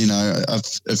 But, you know,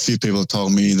 a few people have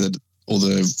told me that all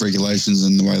the regulations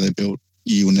and the way they built,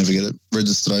 you will never get it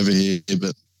registered over here.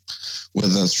 But whether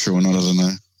that's true or not, I don't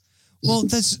know. Well,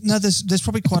 there's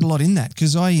probably quite a lot in that,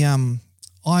 because I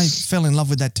fell in love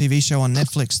with that TV show on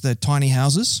Netflix, The Tiny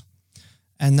Houses,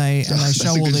 and they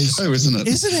show all these. Show, isn't it?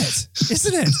 Isn't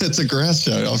it? It's a grass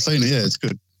show. I've seen it. Yeah, it's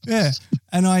good. Yeah,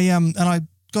 and I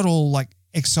got all like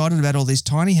excited about all these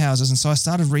tiny houses, and so I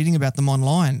started reading about them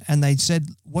online, and they said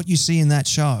what you see in that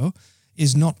show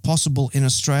is not possible in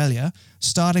Australia.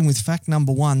 Starting with fact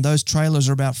number 1, those trailers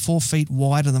are about 4 feet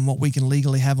wider than what we can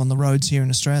legally have on the roads here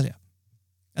in Australia.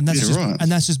 And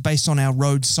that's just based on our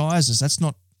road sizes. That's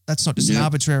not just an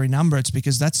arbitrary number. It's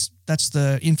because that's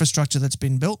the infrastructure that's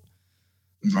been built.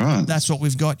 Right. That's what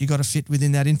we've got. You got to fit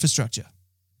within that infrastructure.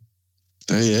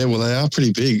 Yeah, well, they are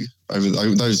pretty big over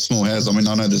those small houses. I mean,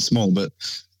 I know they're small, but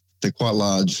they're quite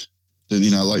large. You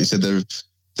know, like you said,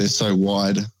 they're so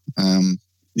wide.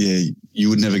 You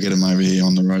would never get them over here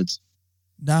on the roads.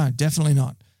 No, definitely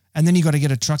not. And then you got to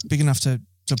get a truck big enough to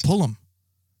pull them.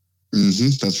 Mm-hmm,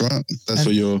 that's right. That's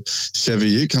where your Chevy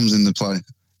Ute comes into play.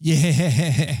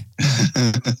 Yeah.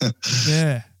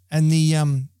 Yeah. And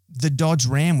the Dodge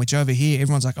Ram, which over here,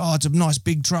 everyone's like, oh, it's a nice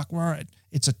big truck. Right.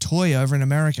 It's a toy over in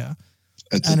America.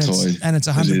 It's a toy. And it's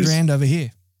 $100,000 over here.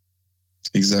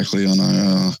 Exactly. I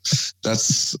know.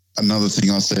 That's another thing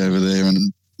I see over there, and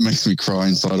it makes me cry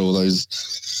inside all those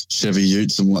Chevy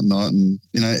Utes and whatnot. And,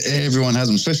 you know, everyone has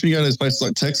them, especially when you go to those places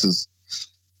like Texas.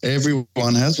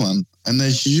 Everyone has one, and they're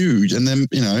huge, and then,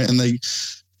 you know,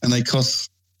 and they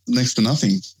cost next to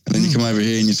nothing. And then you come over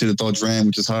here and you see the Dodge Ram,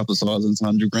 which is half the size, and it's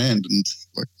 $100,000. And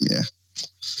like, yeah,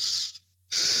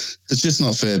 it's just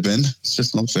not fair, Ben. It's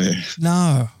just not fair.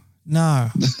 No.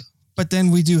 But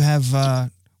then we do have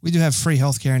free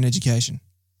healthcare and education.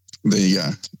 There you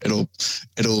go.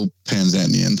 It all pans out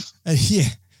in the end. Yeah,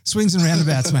 swings and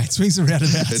roundabouts, mate. Swings and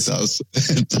roundabouts.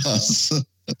 It does.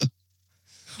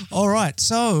 All right.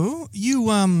 So you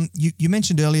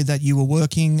mentioned earlier that you were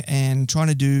working and trying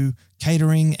to do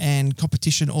catering and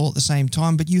competition all at the same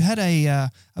time, but you had a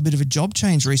bit of a job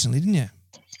change recently, didn't you?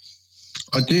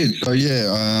 I did. So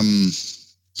yeah,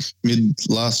 mid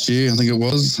last year I think it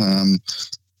was.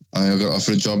 I got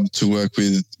offered a job to work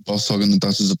with Boss Hog and the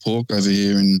Duchess of Pork over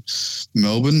here in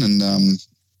Melbourne, and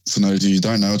for those of you who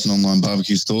don't know, it's an online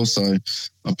barbecue store. So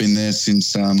I've been there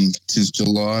since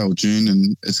July or June,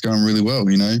 and it's going really well.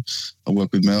 You know, I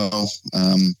work with Mel,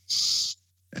 and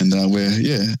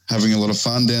we're having a lot of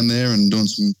fun down there and doing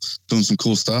some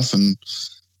cool stuff, and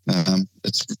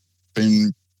it's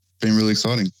been really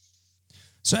exciting.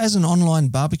 So as an online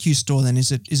barbecue store, then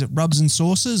is it rubs and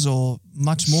sauces or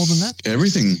much more than that?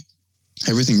 Everything: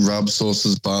 rubs,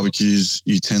 sauces, barbecues,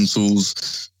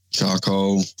 utensils,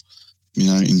 charcoal, you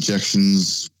know,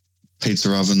 injections,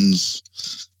 pizza ovens,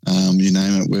 you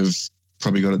name it. We've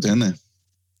probably got it down there.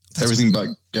 Everything but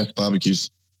gas barbecues.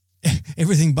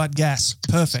 Everything but gas.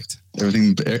 Perfect.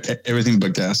 Everything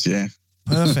but gas. Yeah.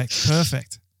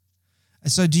 Perfect.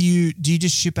 So do you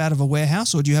just ship out of a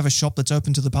warehouse, or do you have a shop that's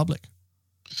open to the public?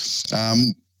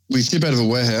 We ship out of a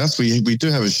warehouse. We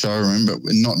do have a showroom, but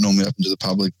we're not normally open to the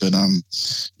public. But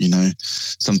you know,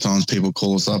 sometimes people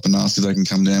call us up and ask if they can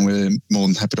come down. We're more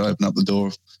than happy to open up the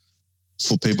door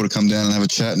for people to come down and have a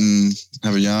chat and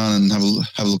have a yarn and have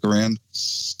a look around.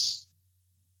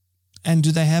 And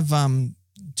do they have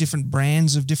different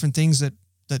brands of different things that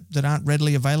aren't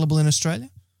readily available in Australia?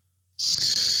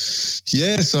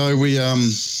 Yeah, so we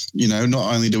you know,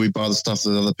 not only do we buy the stuff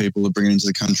that other people are bringing into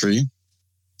the country,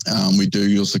 we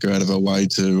do also go out of our way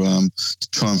to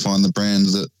try and find the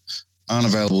brands that aren't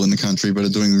available in the country but are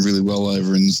doing really well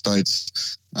over in the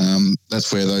States.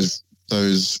 That's where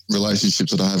those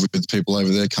relationships that I have with people over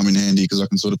there come in handy, because I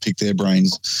can sort of pick their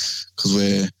brains, because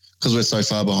we're so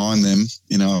far behind them.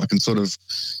 You know, I can sort of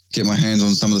get my hands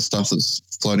on some of the stuff that's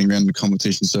floating around the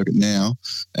competition circuit now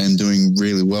and doing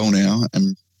really well now,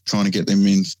 and trying to get them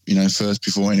in, you know, first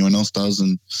before anyone else does,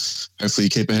 and hopefully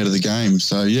keep ahead of the game.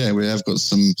 So yeah, we have got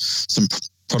some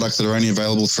products that are only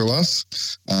available through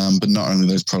us, but not only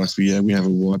those products, we have a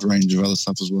wide range of other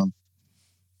stuff as well.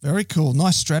 Very cool.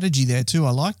 Nice strategy there too.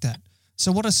 I like that.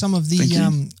 So what are some of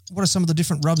the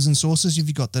different rubs and sauces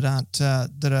you've got that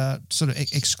are sort of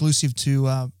exclusive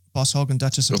to Boss Hog and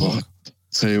Duchess of Pork?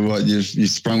 Tell you what, you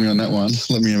sprung me on that one.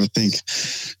 Let me have a think.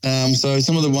 So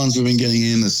some of the ones we've been getting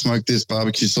in: the Smoke This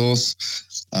barbecue sauce,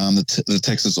 the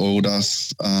Texas oil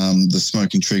dust, the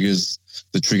Smoking Triggers,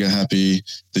 the Trigger Happy,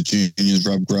 the Juniors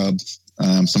Rub Grub,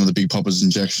 some of the Big Poppers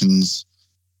injections,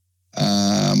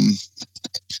 the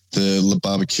La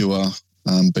Barbecua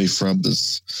beef rub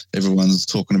that everyone's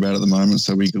talking about at the moment.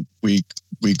 So we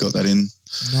we got that in.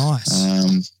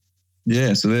 Nice.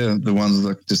 Yeah, so they're the ones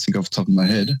that I just think off the top of my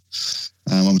head.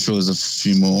 I'm sure there's a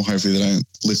few more. Hopefully they don't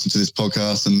listen to this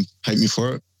podcast and hate me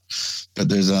for it. But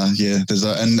there's and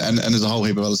there's a whole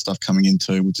heap of other stuff coming in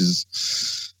too, which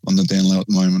is on the down low at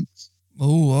the moment.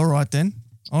 Oh, all right then.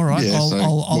 All right, yeah,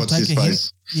 I'll take a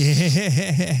hint.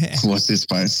 Yeah. Watch this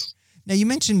space. Now you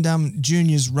mentioned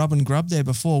Junior's Rub and Grub there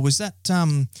before. Was that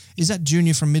is that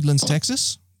Junior from Midlands,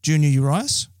 Texas? Junior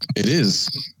Urias? It is.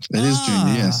 It is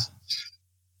Junior. Yes.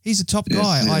 He's a top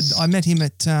guy. Yes. I met him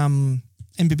at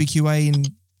MBBQA in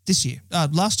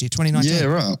last year, 2019. Yeah,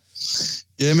 right.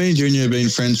 Yeah, me and Junior have been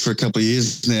friends for a couple of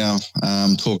years now,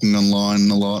 talking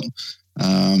online a lot.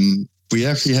 We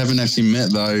actually haven't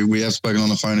met, though. We have spoken on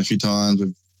the phone a few times.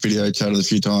 We've video chatted a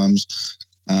few times.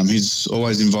 He's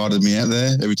always invited me out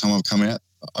there every time I've come out.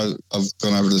 I've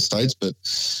gone over to the States, but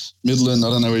Midland, I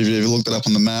don't know if you've ever looked it up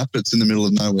on the map. It's in the middle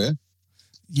of nowhere.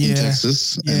 Yeah. In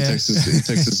Texas, yeah. And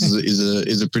Texas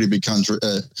is a pretty big country,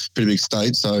 pretty big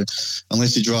state. So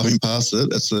unless you're driving past it,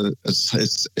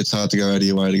 it's hard to go out of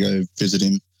your way to go visit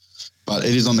him. But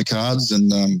it is on the cards,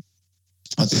 and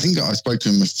I think I spoke to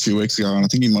him a few weeks ago, and I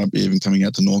think he might be even coming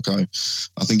out to Norco.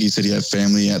 I think he said he had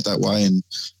family out that way, and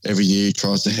every year he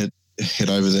tries to head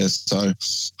over there. So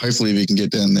hopefully, if we can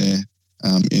get down there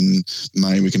in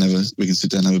May, we can sit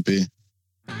down and have a beer.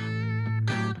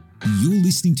 You're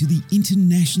listening to the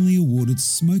internationally awarded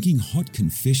Smoking Hot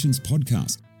Confessions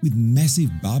podcast with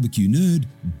massive barbecue nerd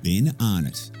Ben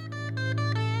Arnott.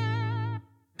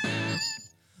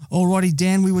 Alrighty,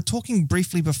 Dan, we were talking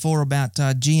briefly before about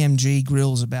GMG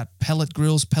grills, about pellet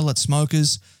grills, pellet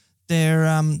smokers.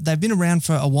 They've been around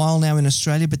for a while now in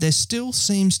Australia, but there still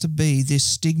seems to be this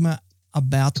stigma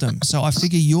about them. So I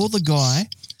figure you're the guy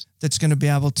that's going to be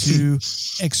able to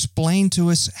explain to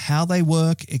us how they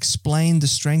work, explain the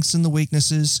strengths and the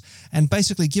weaknesses, and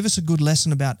basically give us a good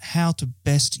lesson about how to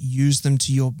best use them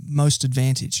to your most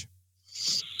advantage.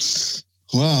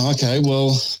 Wow. Okay.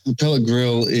 Well, the pellet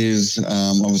grill is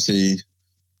obviously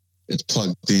it's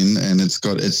plugged in, and it's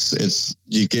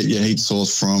you get your heat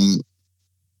source from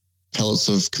pellets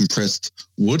of compressed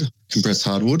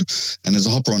hardwood, and there's a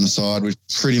hopper on the side which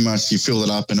pretty much you fill it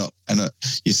up and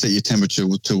you set your temperature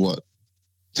to what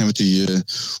temperature you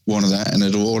want of that, and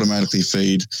it'll automatically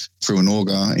feed through an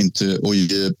auger into all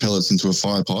your pellets into a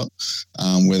fire pot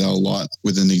where they'll light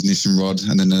with an ignition rod,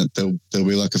 and then there'll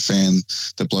be like a fan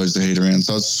that blows the heat around.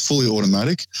 So it's fully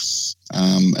automatic,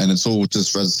 and it's all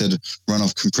just, as I said, run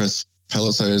off compressed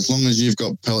pellets. So as long as you've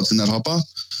got pellets in that hopper,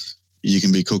 you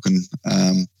can be cooking.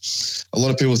 A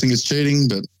lot of people think it's cheating,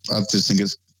 but I just think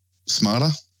it's smarter.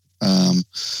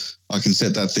 I can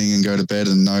set that thing and go to bed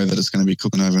and know that it's going to be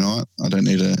cooking overnight. I don't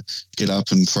need to get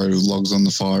up and throw logs on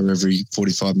the fire every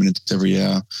 45 minutes, every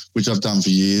hour, which I've done for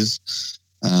years.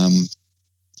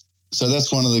 So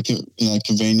that's one of the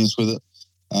convenience with it.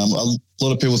 A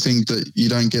lot of people think that you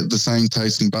don't get the same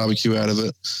tasting barbecue out of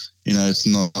it. It's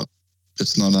not the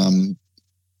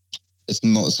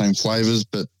same flavors,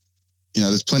 but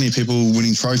there's plenty of people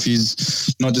winning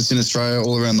trophies, not just in Australia,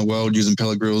 all around the world using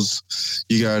pellet grills.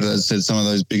 You go to, as I said, some of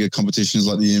those bigger competitions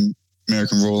like the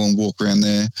American Royal and walk around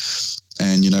there,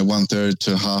 and 1/3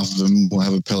 to half of them will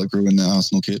have a pellet grill in their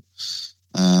arsenal kit.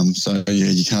 So yeah,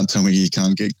 you can't tell me you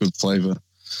can't get good flavour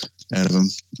out of them.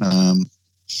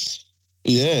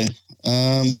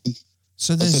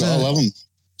 So there's I love them.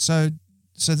 So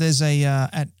there's a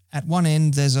at one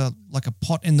end there's a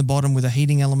pot in the bottom with a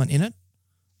heating element in it,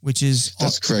 which is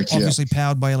correct, obviously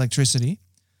powered by electricity.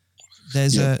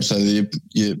 There's so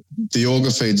the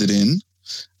auger feeds it in,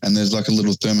 and there's like a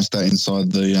little thermostat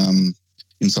inside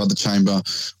the chamber,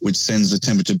 which sends the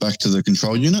temperature back to the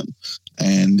control unit.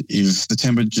 And if the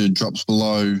temperature drops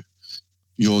below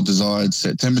your desired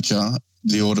set temperature,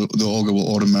 the auger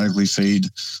will automatically feed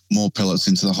more pellets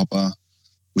into the hopper,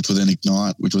 which will then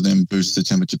ignite, which will then boost the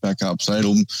temperature back up. So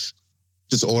it'll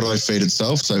just auto feed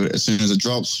itself. So as soon as it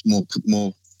drops, more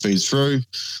feeds through,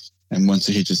 and once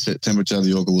it hits your set temperature,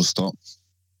 the auger will stop.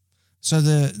 So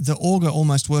the auger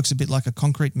almost works a bit like a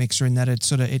concrete mixer in that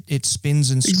it it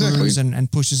spins and screws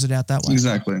and pushes it out that way.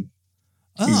 Exactly.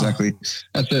 Exactly.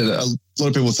 That's it. A lot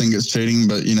of people think it's cheating,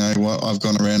 but what? I've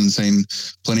gone around and seen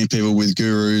plenty of people with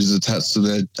gurus attached to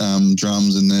their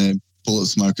drums and their bullet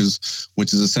smokers,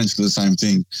 which is essentially the same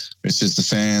thing. It's just a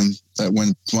fan that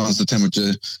once the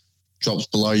temperature drops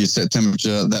below your set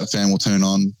temperature, that fan will turn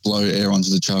on, blow air onto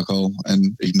the charcoal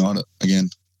and ignite it again.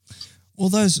 Well,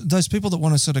 those people that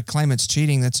want to sort of claim it's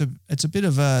cheating, it's a bit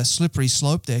of a slippery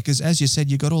slope there, because as you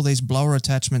said, you've got all these blower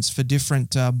attachments for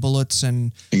different bullets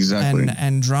and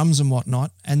drums and whatnot.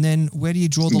 And then where do you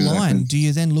draw the line? Do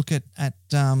you then look at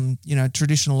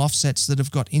traditional offsets that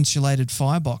have got insulated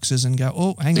fireboxes and go,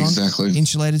 oh, hang on,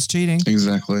 insulated's cheating?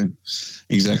 Exactly.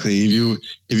 If you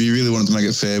really wanted to make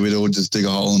it fair, we'd all just dig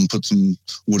a hole and put some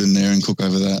wood in there and cook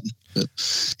over that. But,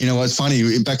 it's funny,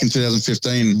 back in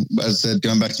 2015, as I said,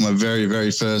 going back to my very,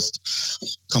 very first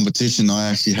competition, I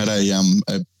actually had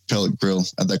a pellet grill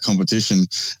at that competition,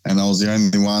 and I was the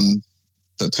only one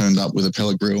that turned up with a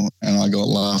pellet grill, and I got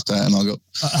laughed at, and I got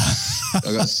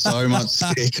so much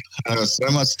stick. I got so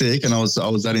much stick, and I was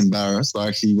that embarrassed. I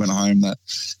actually went home that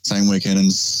same weekend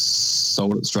and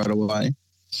sold it straight away.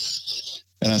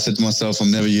 And I said to myself, I'm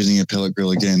never using a pellet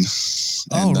grill again.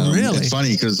 And, really? It's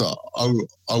funny because I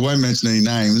won't mention any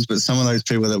names, but some of those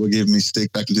people that were giving me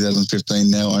stick back in 2015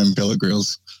 now own pellet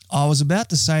grills. I was about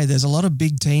to say there's a lot of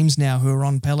big teams now who are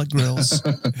on pellet grills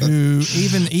who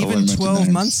even 12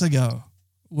 months ago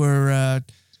were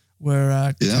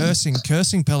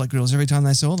cursing pellet grills every time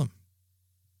they saw them.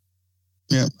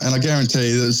 Yeah, and I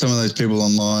guarantee that some of those people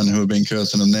online who have been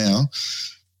cursing them now,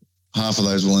 half of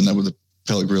those will end up with a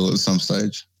pellet grill at some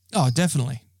stage. Oh,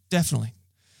 definitely.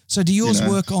 So do yours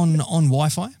work on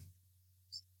Wi-Fi?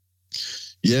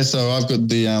 Yeah, so I've got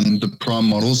the Prime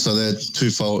models, so they're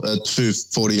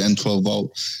 240 and 12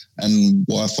 volt and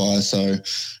Wi-Fi. So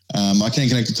I can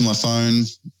connect it to my phone.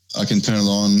 I can turn it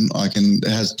on. It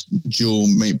has dual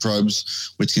meat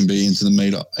probes, which can be into the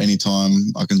meat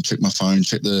anytime. I can check my phone,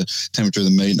 check the temperature of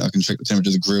the meat. I can check the temperature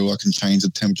of the grill. I can change the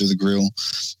temperature of the grill.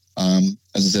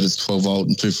 As I said, it's 12 volt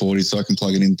and 240, so I can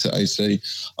plug it into AC.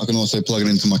 I can also plug it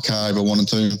into my car if I wanted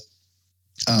to.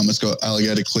 It's got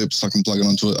alligator clips. I can plug it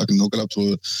onto it. I can hook it up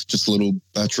to just a little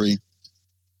battery.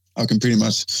 I can pretty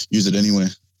much use it anywhere.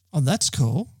 Oh, that's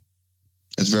cool.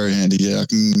 It's very handy. Yeah, I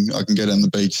can get on the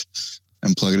beach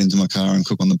and plug it into my car and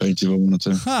cook on the beach if I wanted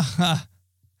to.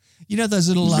 You know those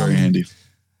little very handy.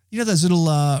 You know those little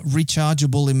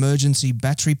rechargeable emergency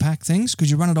battery pack things? Could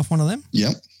you run it off one of them?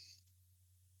 Yep.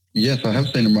 Yes, I have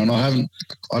seen them run. I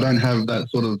don't have that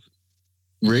sort of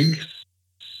rig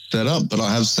set up, but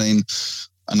I have seen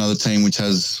another team which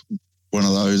has one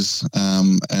of those,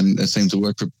 and it seems to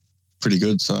work pretty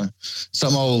good. So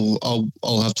something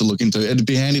I'll have to look into. It'd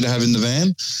be handy to have in the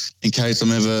van in case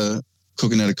I'm ever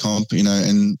cooking at a comp,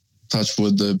 and touch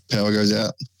wood, the power goes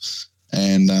out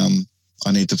and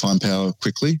I need to find power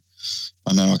quickly.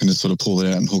 I know I can just sort of pull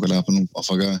it out and hook it up and off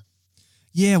I go.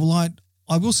 Yeah, well,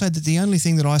 I will say that the only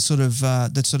thing that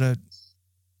that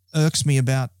irks me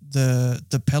about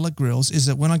the pellet grills is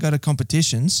that when I go to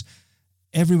competitions,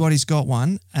 everybody's got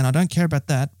one, and I don't care about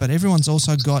that, but everyone's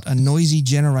also got a noisy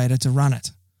generator to run it.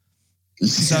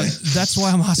 So that's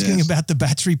why I'm asking about the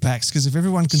battery packs, because if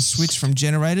everyone can switch from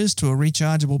generators to a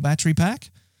rechargeable battery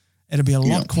pack, it'll be a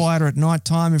lot quieter at night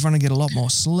time. Everyone will get a lot more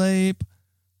sleep.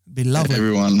 Be lovely.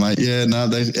 Everyone, mate. Yeah, no,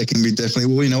 it can be definitely.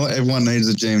 Well, you know what? Everyone needs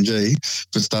a GMG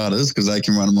for starters because they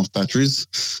can run them off batteries.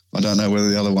 I don't know whether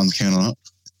the other ones can or not.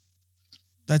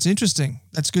 That's interesting.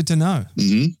 That's good to know.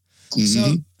 Mm-hmm.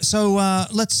 Mm-hmm. So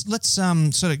let's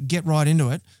sort of get right into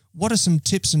it. What are some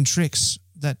tips and tricks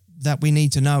that we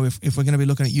need to know if we're going to be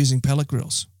looking at using pellet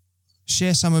grills?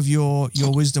 Share some of your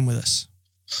wisdom with us.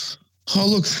 Oh,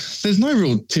 look, there's no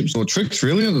real tips or tricks,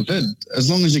 really. As I said, as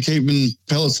long as you're keeping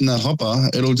pellets in that hopper,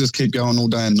 it'll just keep going all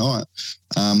day and night.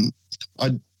 I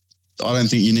don't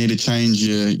think you need to change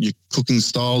your cooking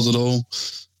styles at all.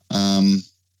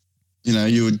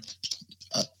 You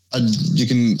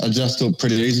can adjust it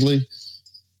pretty easily.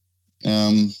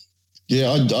 I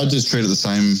just treat it the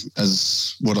same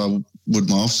as what I would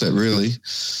my offset, really.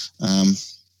 To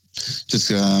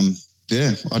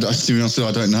be honest,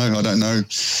 I don't know.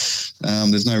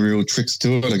 There's no real tricks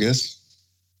to it, I guess.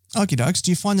 Okie dokes. Do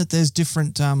you find that there's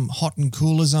different hot and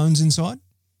cooler zones inside?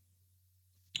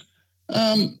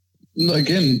 Again,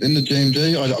 in the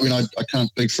GMG, I can't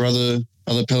speak for other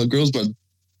pellet grills, but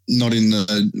not in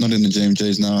the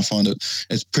GMGs. No, I find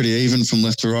it's pretty even from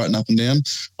left to right and up and down.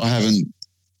 I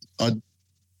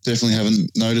definitely haven't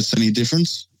noticed any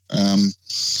difference,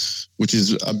 which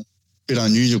is a bit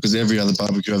unusual because every other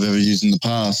barbecue I've ever used in the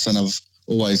past, and I've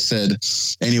always said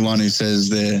anyone who says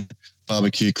their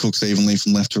barbecue cooks evenly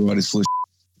from left to right is full of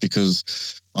shit, because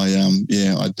I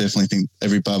definitely think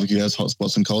every barbecue has hot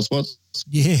spots and cold spots.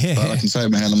 Yeah. But I can say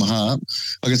with my hand on my heart,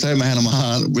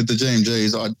 with the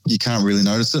GMGs, you can't really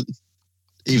notice it.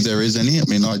 If there is any, I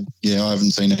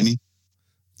haven't seen any.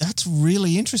 That's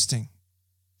really interesting.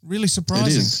 Really surprising.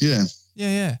 It is, yeah.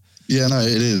 Yeah. Yeah, no,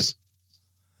 it is.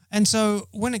 And so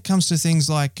when it comes to things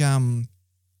like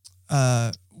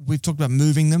we've talked about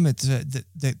moving them. It's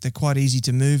they're quite easy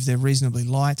to move. They're reasonably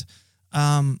light.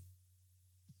 Are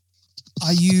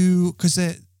you, because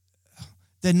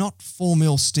they're not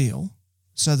 4mm steel,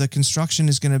 so the construction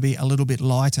is going to be a little bit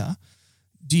lighter.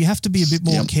 Do you have to be a bit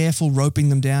more careful roping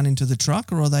them down into the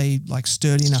truck, or are they like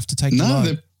sturdy enough to take the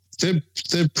load?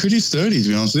 They're pretty sturdy, to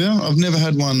be honest with you. I've never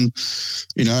had one,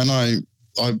 and I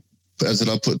as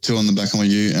I put 2 on the back of my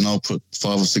ute, and I'll put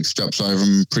 5 or 6 straps over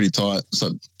them pretty tight,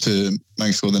 so to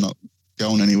make sure they're not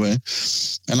going anywhere.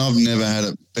 And I've never had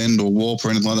it bend or warp or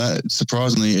anything like that.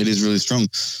 Surprisingly, it is really strong.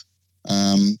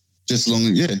 Just long,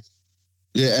 yeah.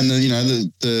 And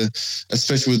the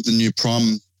especially with the new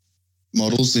Prime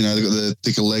models, they've got the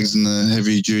thicker legs and the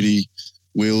heavy duty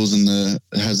wheels, and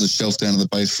it has a shelf down at the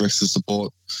base for extra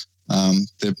support.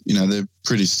 They're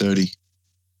pretty sturdy.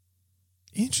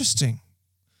 Interesting.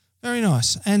 Very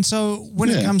nice. And so when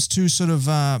it comes to sort of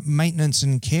maintenance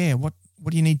and care, what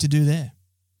do you need to do there?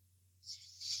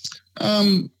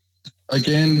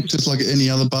 Again, just like any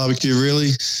other barbecue,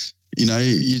 really, you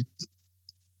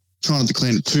try not to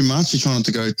clean it too much. You try not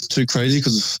to go too crazy,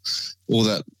 because all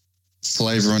that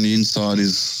flavour on the inside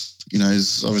is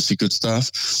obviously good stuff.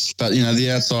 But,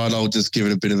 the outside, I'll just give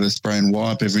it a bit of a spray and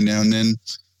wipe every now and then.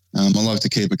 I like to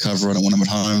keep a cover on it when I'm at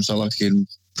home, so I like to keep them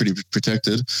pretty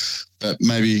protected. But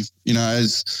maybe,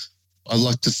 as I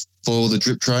like to foil the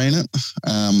drip tray in it.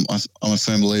 I'm a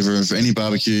firm believer of any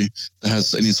barbecue that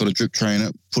has any sort of drip tray in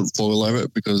it, put foil over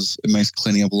it, because it makes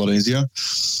cleaning up a lot easier.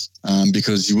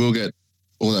 Because you will get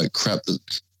all that crap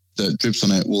that drips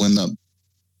on it will end up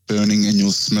burning, and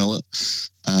you'll smell it.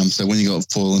 So when you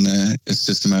got foil in there, it's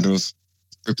just a matter of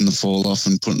ripping the foil off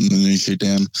and putting the new sheet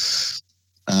down,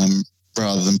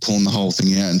 rather than pulling the whole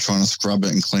thing out and trying to scrub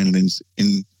it and clean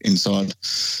it inside.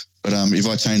 But if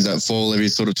I change that foil every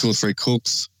sort of 2 or 3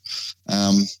 cooks,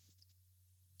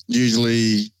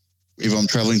 usually if I'm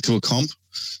traveling to a comp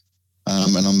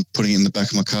and I'm putting it in the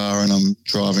back of my car and I'm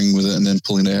driving with it and then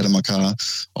pulling it out of my car,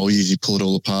 I'll usually pull it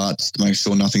all apart just to make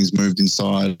sure nothing's moved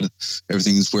inside,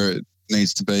 everything's where it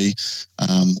needs to be,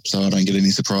 so I don't get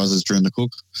any surprises during the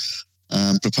cook.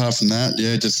 But apart from that,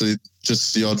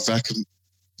 just the odd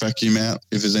vacuum out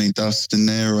if there's any dust in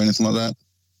there or anything like that.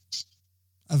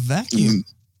 A vacuum?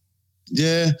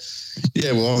 Yeah.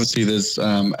 Well, obviously there's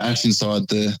ash inside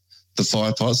the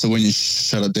fire pot, so when you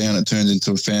shut it down, it turns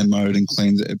into a fan mode and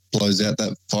cleans it. It blows out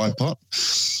that fire pot.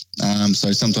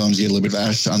 So sometimes you get a little bit of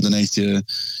ash underneath your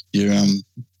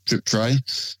drip tray,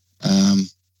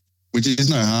 which is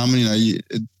no harm.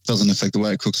 It doesn't affect the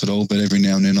way it cooks at all. But every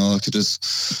now and then, I like to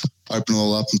just open it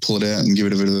all up and pull it out and give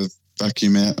it a bit of a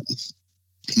vacuum out.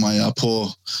 My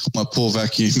poor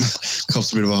vacuum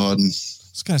cops a bit of a hiding.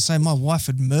 I was going to say, my wife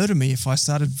would murder me if I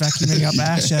started vacuuming up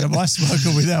ash out of my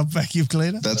smoker without vacuum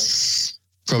cleaner. That's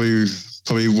probably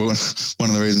one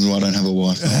of the reasons why I don't have a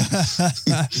wife.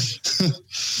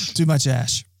 Too much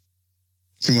ash.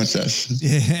 Too much ash.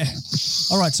 Yeah.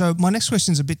 All right. So my next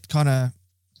question is a bit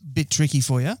tricky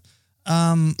for you.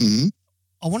 I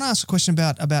want to ask a question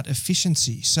about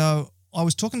efficiency. So I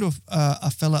was talking to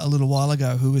a fella a little while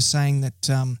ago who was saying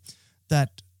that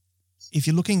if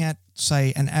you're looking at,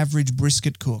 say, an average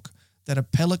brisket cook, that a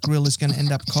pellet grill is going to end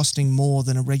up costing more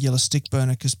than a regular stick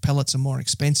burner because pellets are more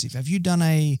expensive. Have you done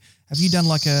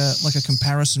like a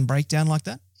comparison breakdown like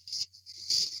that?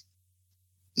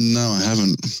 No, I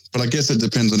haven't. But I guess it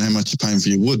depends on how much you're paying for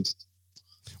your wood.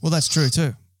 Well, that's true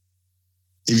too.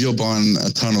 If you're buying a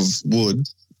ton of wood,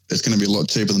 it's going to be a lot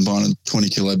cheaper than buying a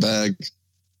 20-kilo bag.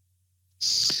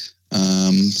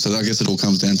 So I guess it all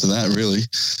comes down to that, really.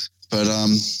 But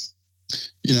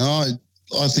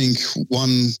I think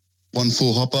one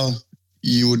full hopper,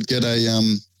 you would get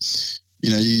you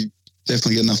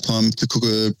definitely get enough time to cook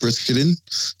a brisket in.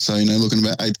 So, looking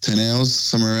about 8 to 10 hours,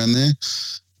 somewhere around there.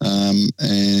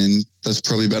 And that's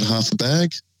probably about half a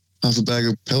bag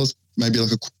of pellets, maybe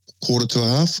like a quarter to a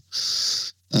half.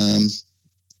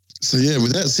 So yeah,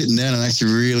 without sitting down and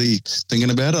actually really thinking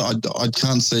about it, I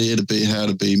can't see how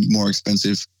to be more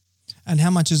expensive. And how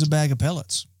much is a bag of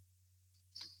pellets?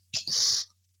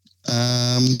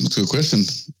 That's a good question.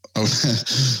 I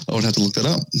would have to look that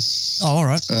up. Oh, all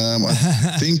right.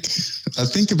 I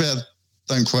think about,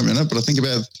 don't quote me on it, but I think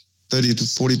about $30 to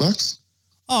 $40.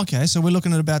 Oh, okay. So we're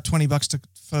looking at about $20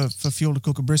 for fuel to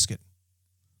cook a brisket.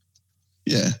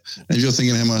 Yeah. And if you're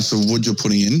thinking how much of wood you're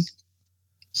putting in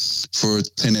for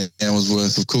 10 hours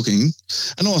worth of cooking,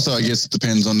 and also I guess it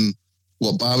depends on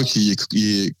what barbecue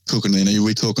you're cooking in. Are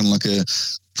we talking like a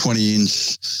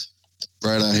 20-inch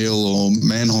Barret Hill or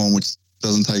Manhorn, which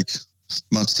doesn't take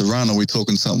much to run? Or are we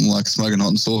talking something like Smoking Hot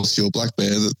and Saucy or Black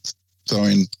Bear that's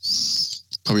throwing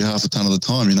probably half a ton of the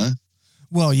time,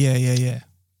 Well, yeah.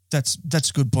 That's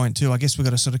a good point too. I guess we've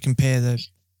got to sort of compare the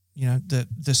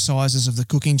sizes of the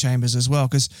cooking chambers as well,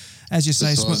 because as you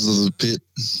say, The size of the pit.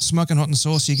 smoking hot and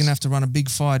saucy, you're going to have to run a big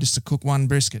fire just to cook one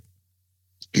brisket.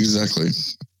 Exactly.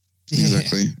 Yeah.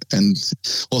 Exactly. And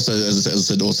also, as I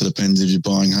said, also depends if you're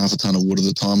buying half a ton of wood at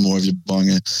a time or if you're buying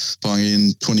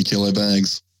in 20 kilo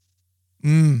bags.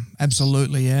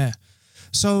 Absolutely, yeah.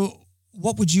 So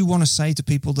what would you want to say to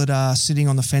people that are sitting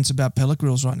on the fence about pellet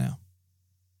grills right now?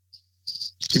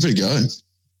 Give it a go.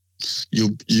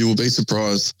 You will be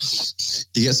surprised.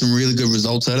 You get some really good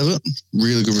results out of it,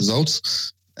 really good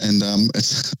results, and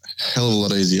it's a hell of a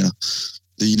lot easier.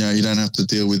 You don't have to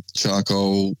deal with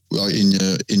charcoal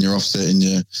in your offset and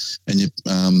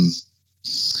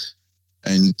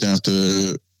don't have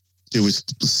to deal with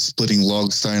splitting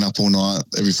logs, staying up all night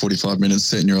every 45 minutes,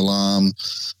 setting your alarm.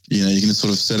 You can just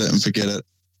sort of set it and forget it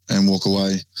and walk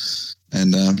away.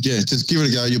 And just give it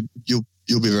a go.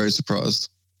 You'll be very surprised.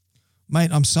 Mate,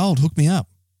 I'm sold. Hook me up.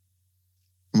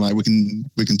 Mate, we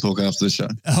can talk after the show.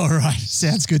 All right.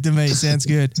 Sounds good to me. Sounds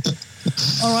good.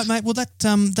 All right, mate. Well,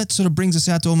 that sort of brings us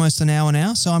out to almost an hour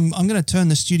now. So I'm going to turn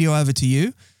the studio over to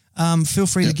you. Feel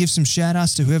free to give some shout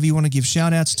outs to whoever you want to give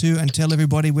shout outs to and tell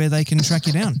everybody where they can track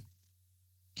you down.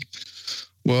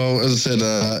 Well, as I said,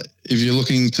 if you're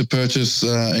looking to purchase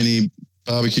any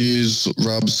barbecues,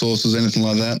 rubs, sauces, anything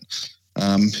like that,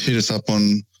 hit us up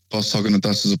on Boss Hog and the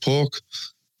Dusters of Pork.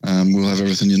 We'll have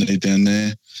everything you need down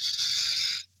there.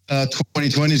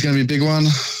 2020 is going to be a big one.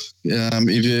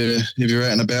 If you're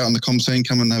out and about on the comm scene,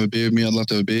 come and have a beer with me. I'd love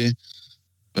to have a beer.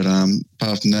 But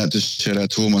apart from that, just shout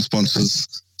out to all my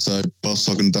sponsors. So Boss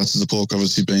Hog and Dusters of Pork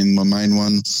obviously being my main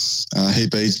one. Heat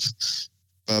Beats,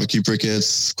 Barbecue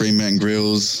Briquettes, Green Mountain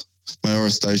Grills,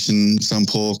 Mayora Station, Sun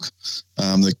Pork,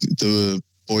 the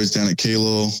boys down at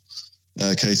Keilor,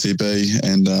 KCB,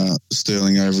 and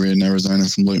Sterling over in Arizona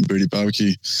from Loot and Booty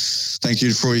Barbecue. Thank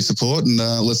you for all your support, and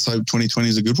let's hope 2020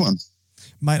 is a good one.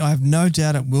 Mate, I have no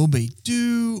doubt it will be.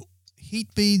 Do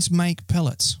Heat Beads make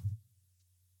pellets?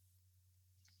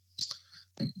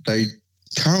 They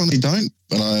currently don't,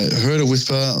 but I heard a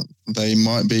whisper they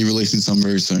might be releasing some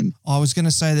very soon. I was going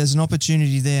to say there's an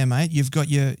opportunity there, mate. You've got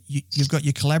your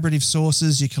collaborative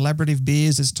sauces, your collaborative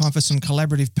beers. It's time for some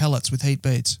collaborative pellets with Heat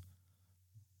Beads.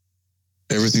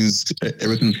 Everything's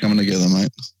coming together,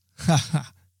 mate.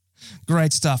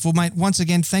 Great stuff. Well, mate, once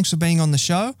again, thanks for being on the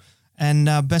show, and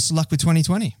best of luck with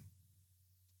 2020.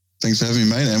 Thanks for having me,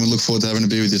 mate, and we look forward to having a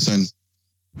beer with you soon.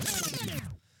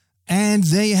 And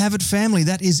there you have it, family.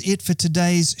 That is it for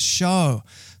today's show.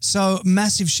 So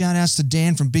massive shout outs to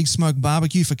Dan from Big Smoke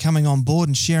BBQ for coming on board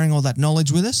and sharing all that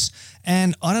knowledge with us.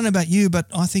 And I don't know about you, but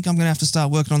I think I'm going to have to start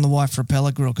working on the wife for a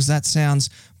pellet grill, because that sounds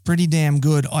pretty damn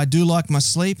good. I do like my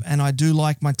sleep and I do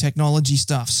like my technology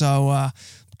stuff. So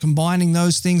combining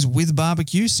those things with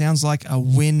barbecue sounds like a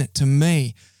win to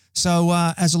me. So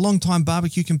as a long-time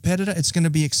barbecue competitor, it's going to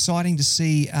be exciting to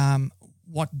see how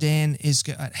Dan is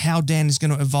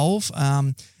going to evolve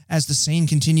as the scene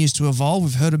continues to evolve.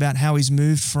 We've heard about how he's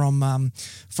moved from a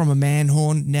man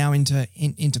horn now into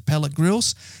pellet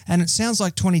grills, and it sounds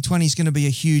like 2020 is going to be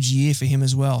a huge year for him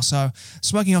as well. So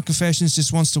Smoking Hot Confessions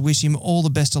just wants to wish him all the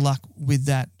best of luck with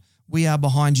that. We are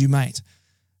behind you, mate.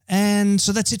 And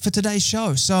so that's it for today's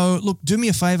show. So look, do me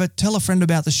a favor, tell a friend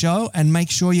about the show and make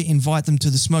sure you invite them to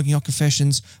the Smoking Hot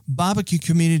Confessions barbecue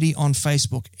community on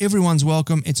Facebook. Everyone's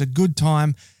welcome. It's a good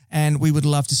time and we would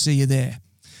love to see you there.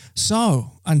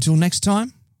 So until next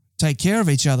time, take care of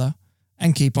each other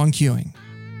and keep on queuing.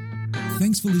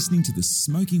 Thanks for listening to the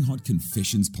Smoking Hot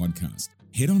Confessions podcast.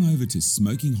 Head on over to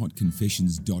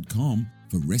smokinghotconfessions.com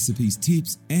for recipes,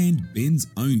 tips, and Ben's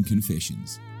own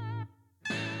confessions.